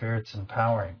Holy Spirit's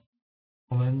empowering.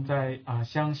 我们在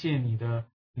相信你的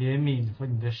怜悯和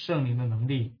你的圣灵的能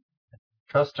力，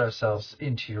 Trust ourselves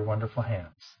into your wonderful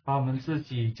hands. 把我们自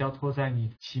己交托在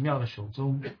你奇妙的手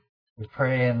中。 We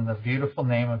pray in the beautiful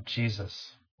name of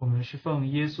Jesus. 我们是奉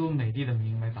耶稣美丽的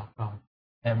名来祷告。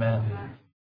 Amen.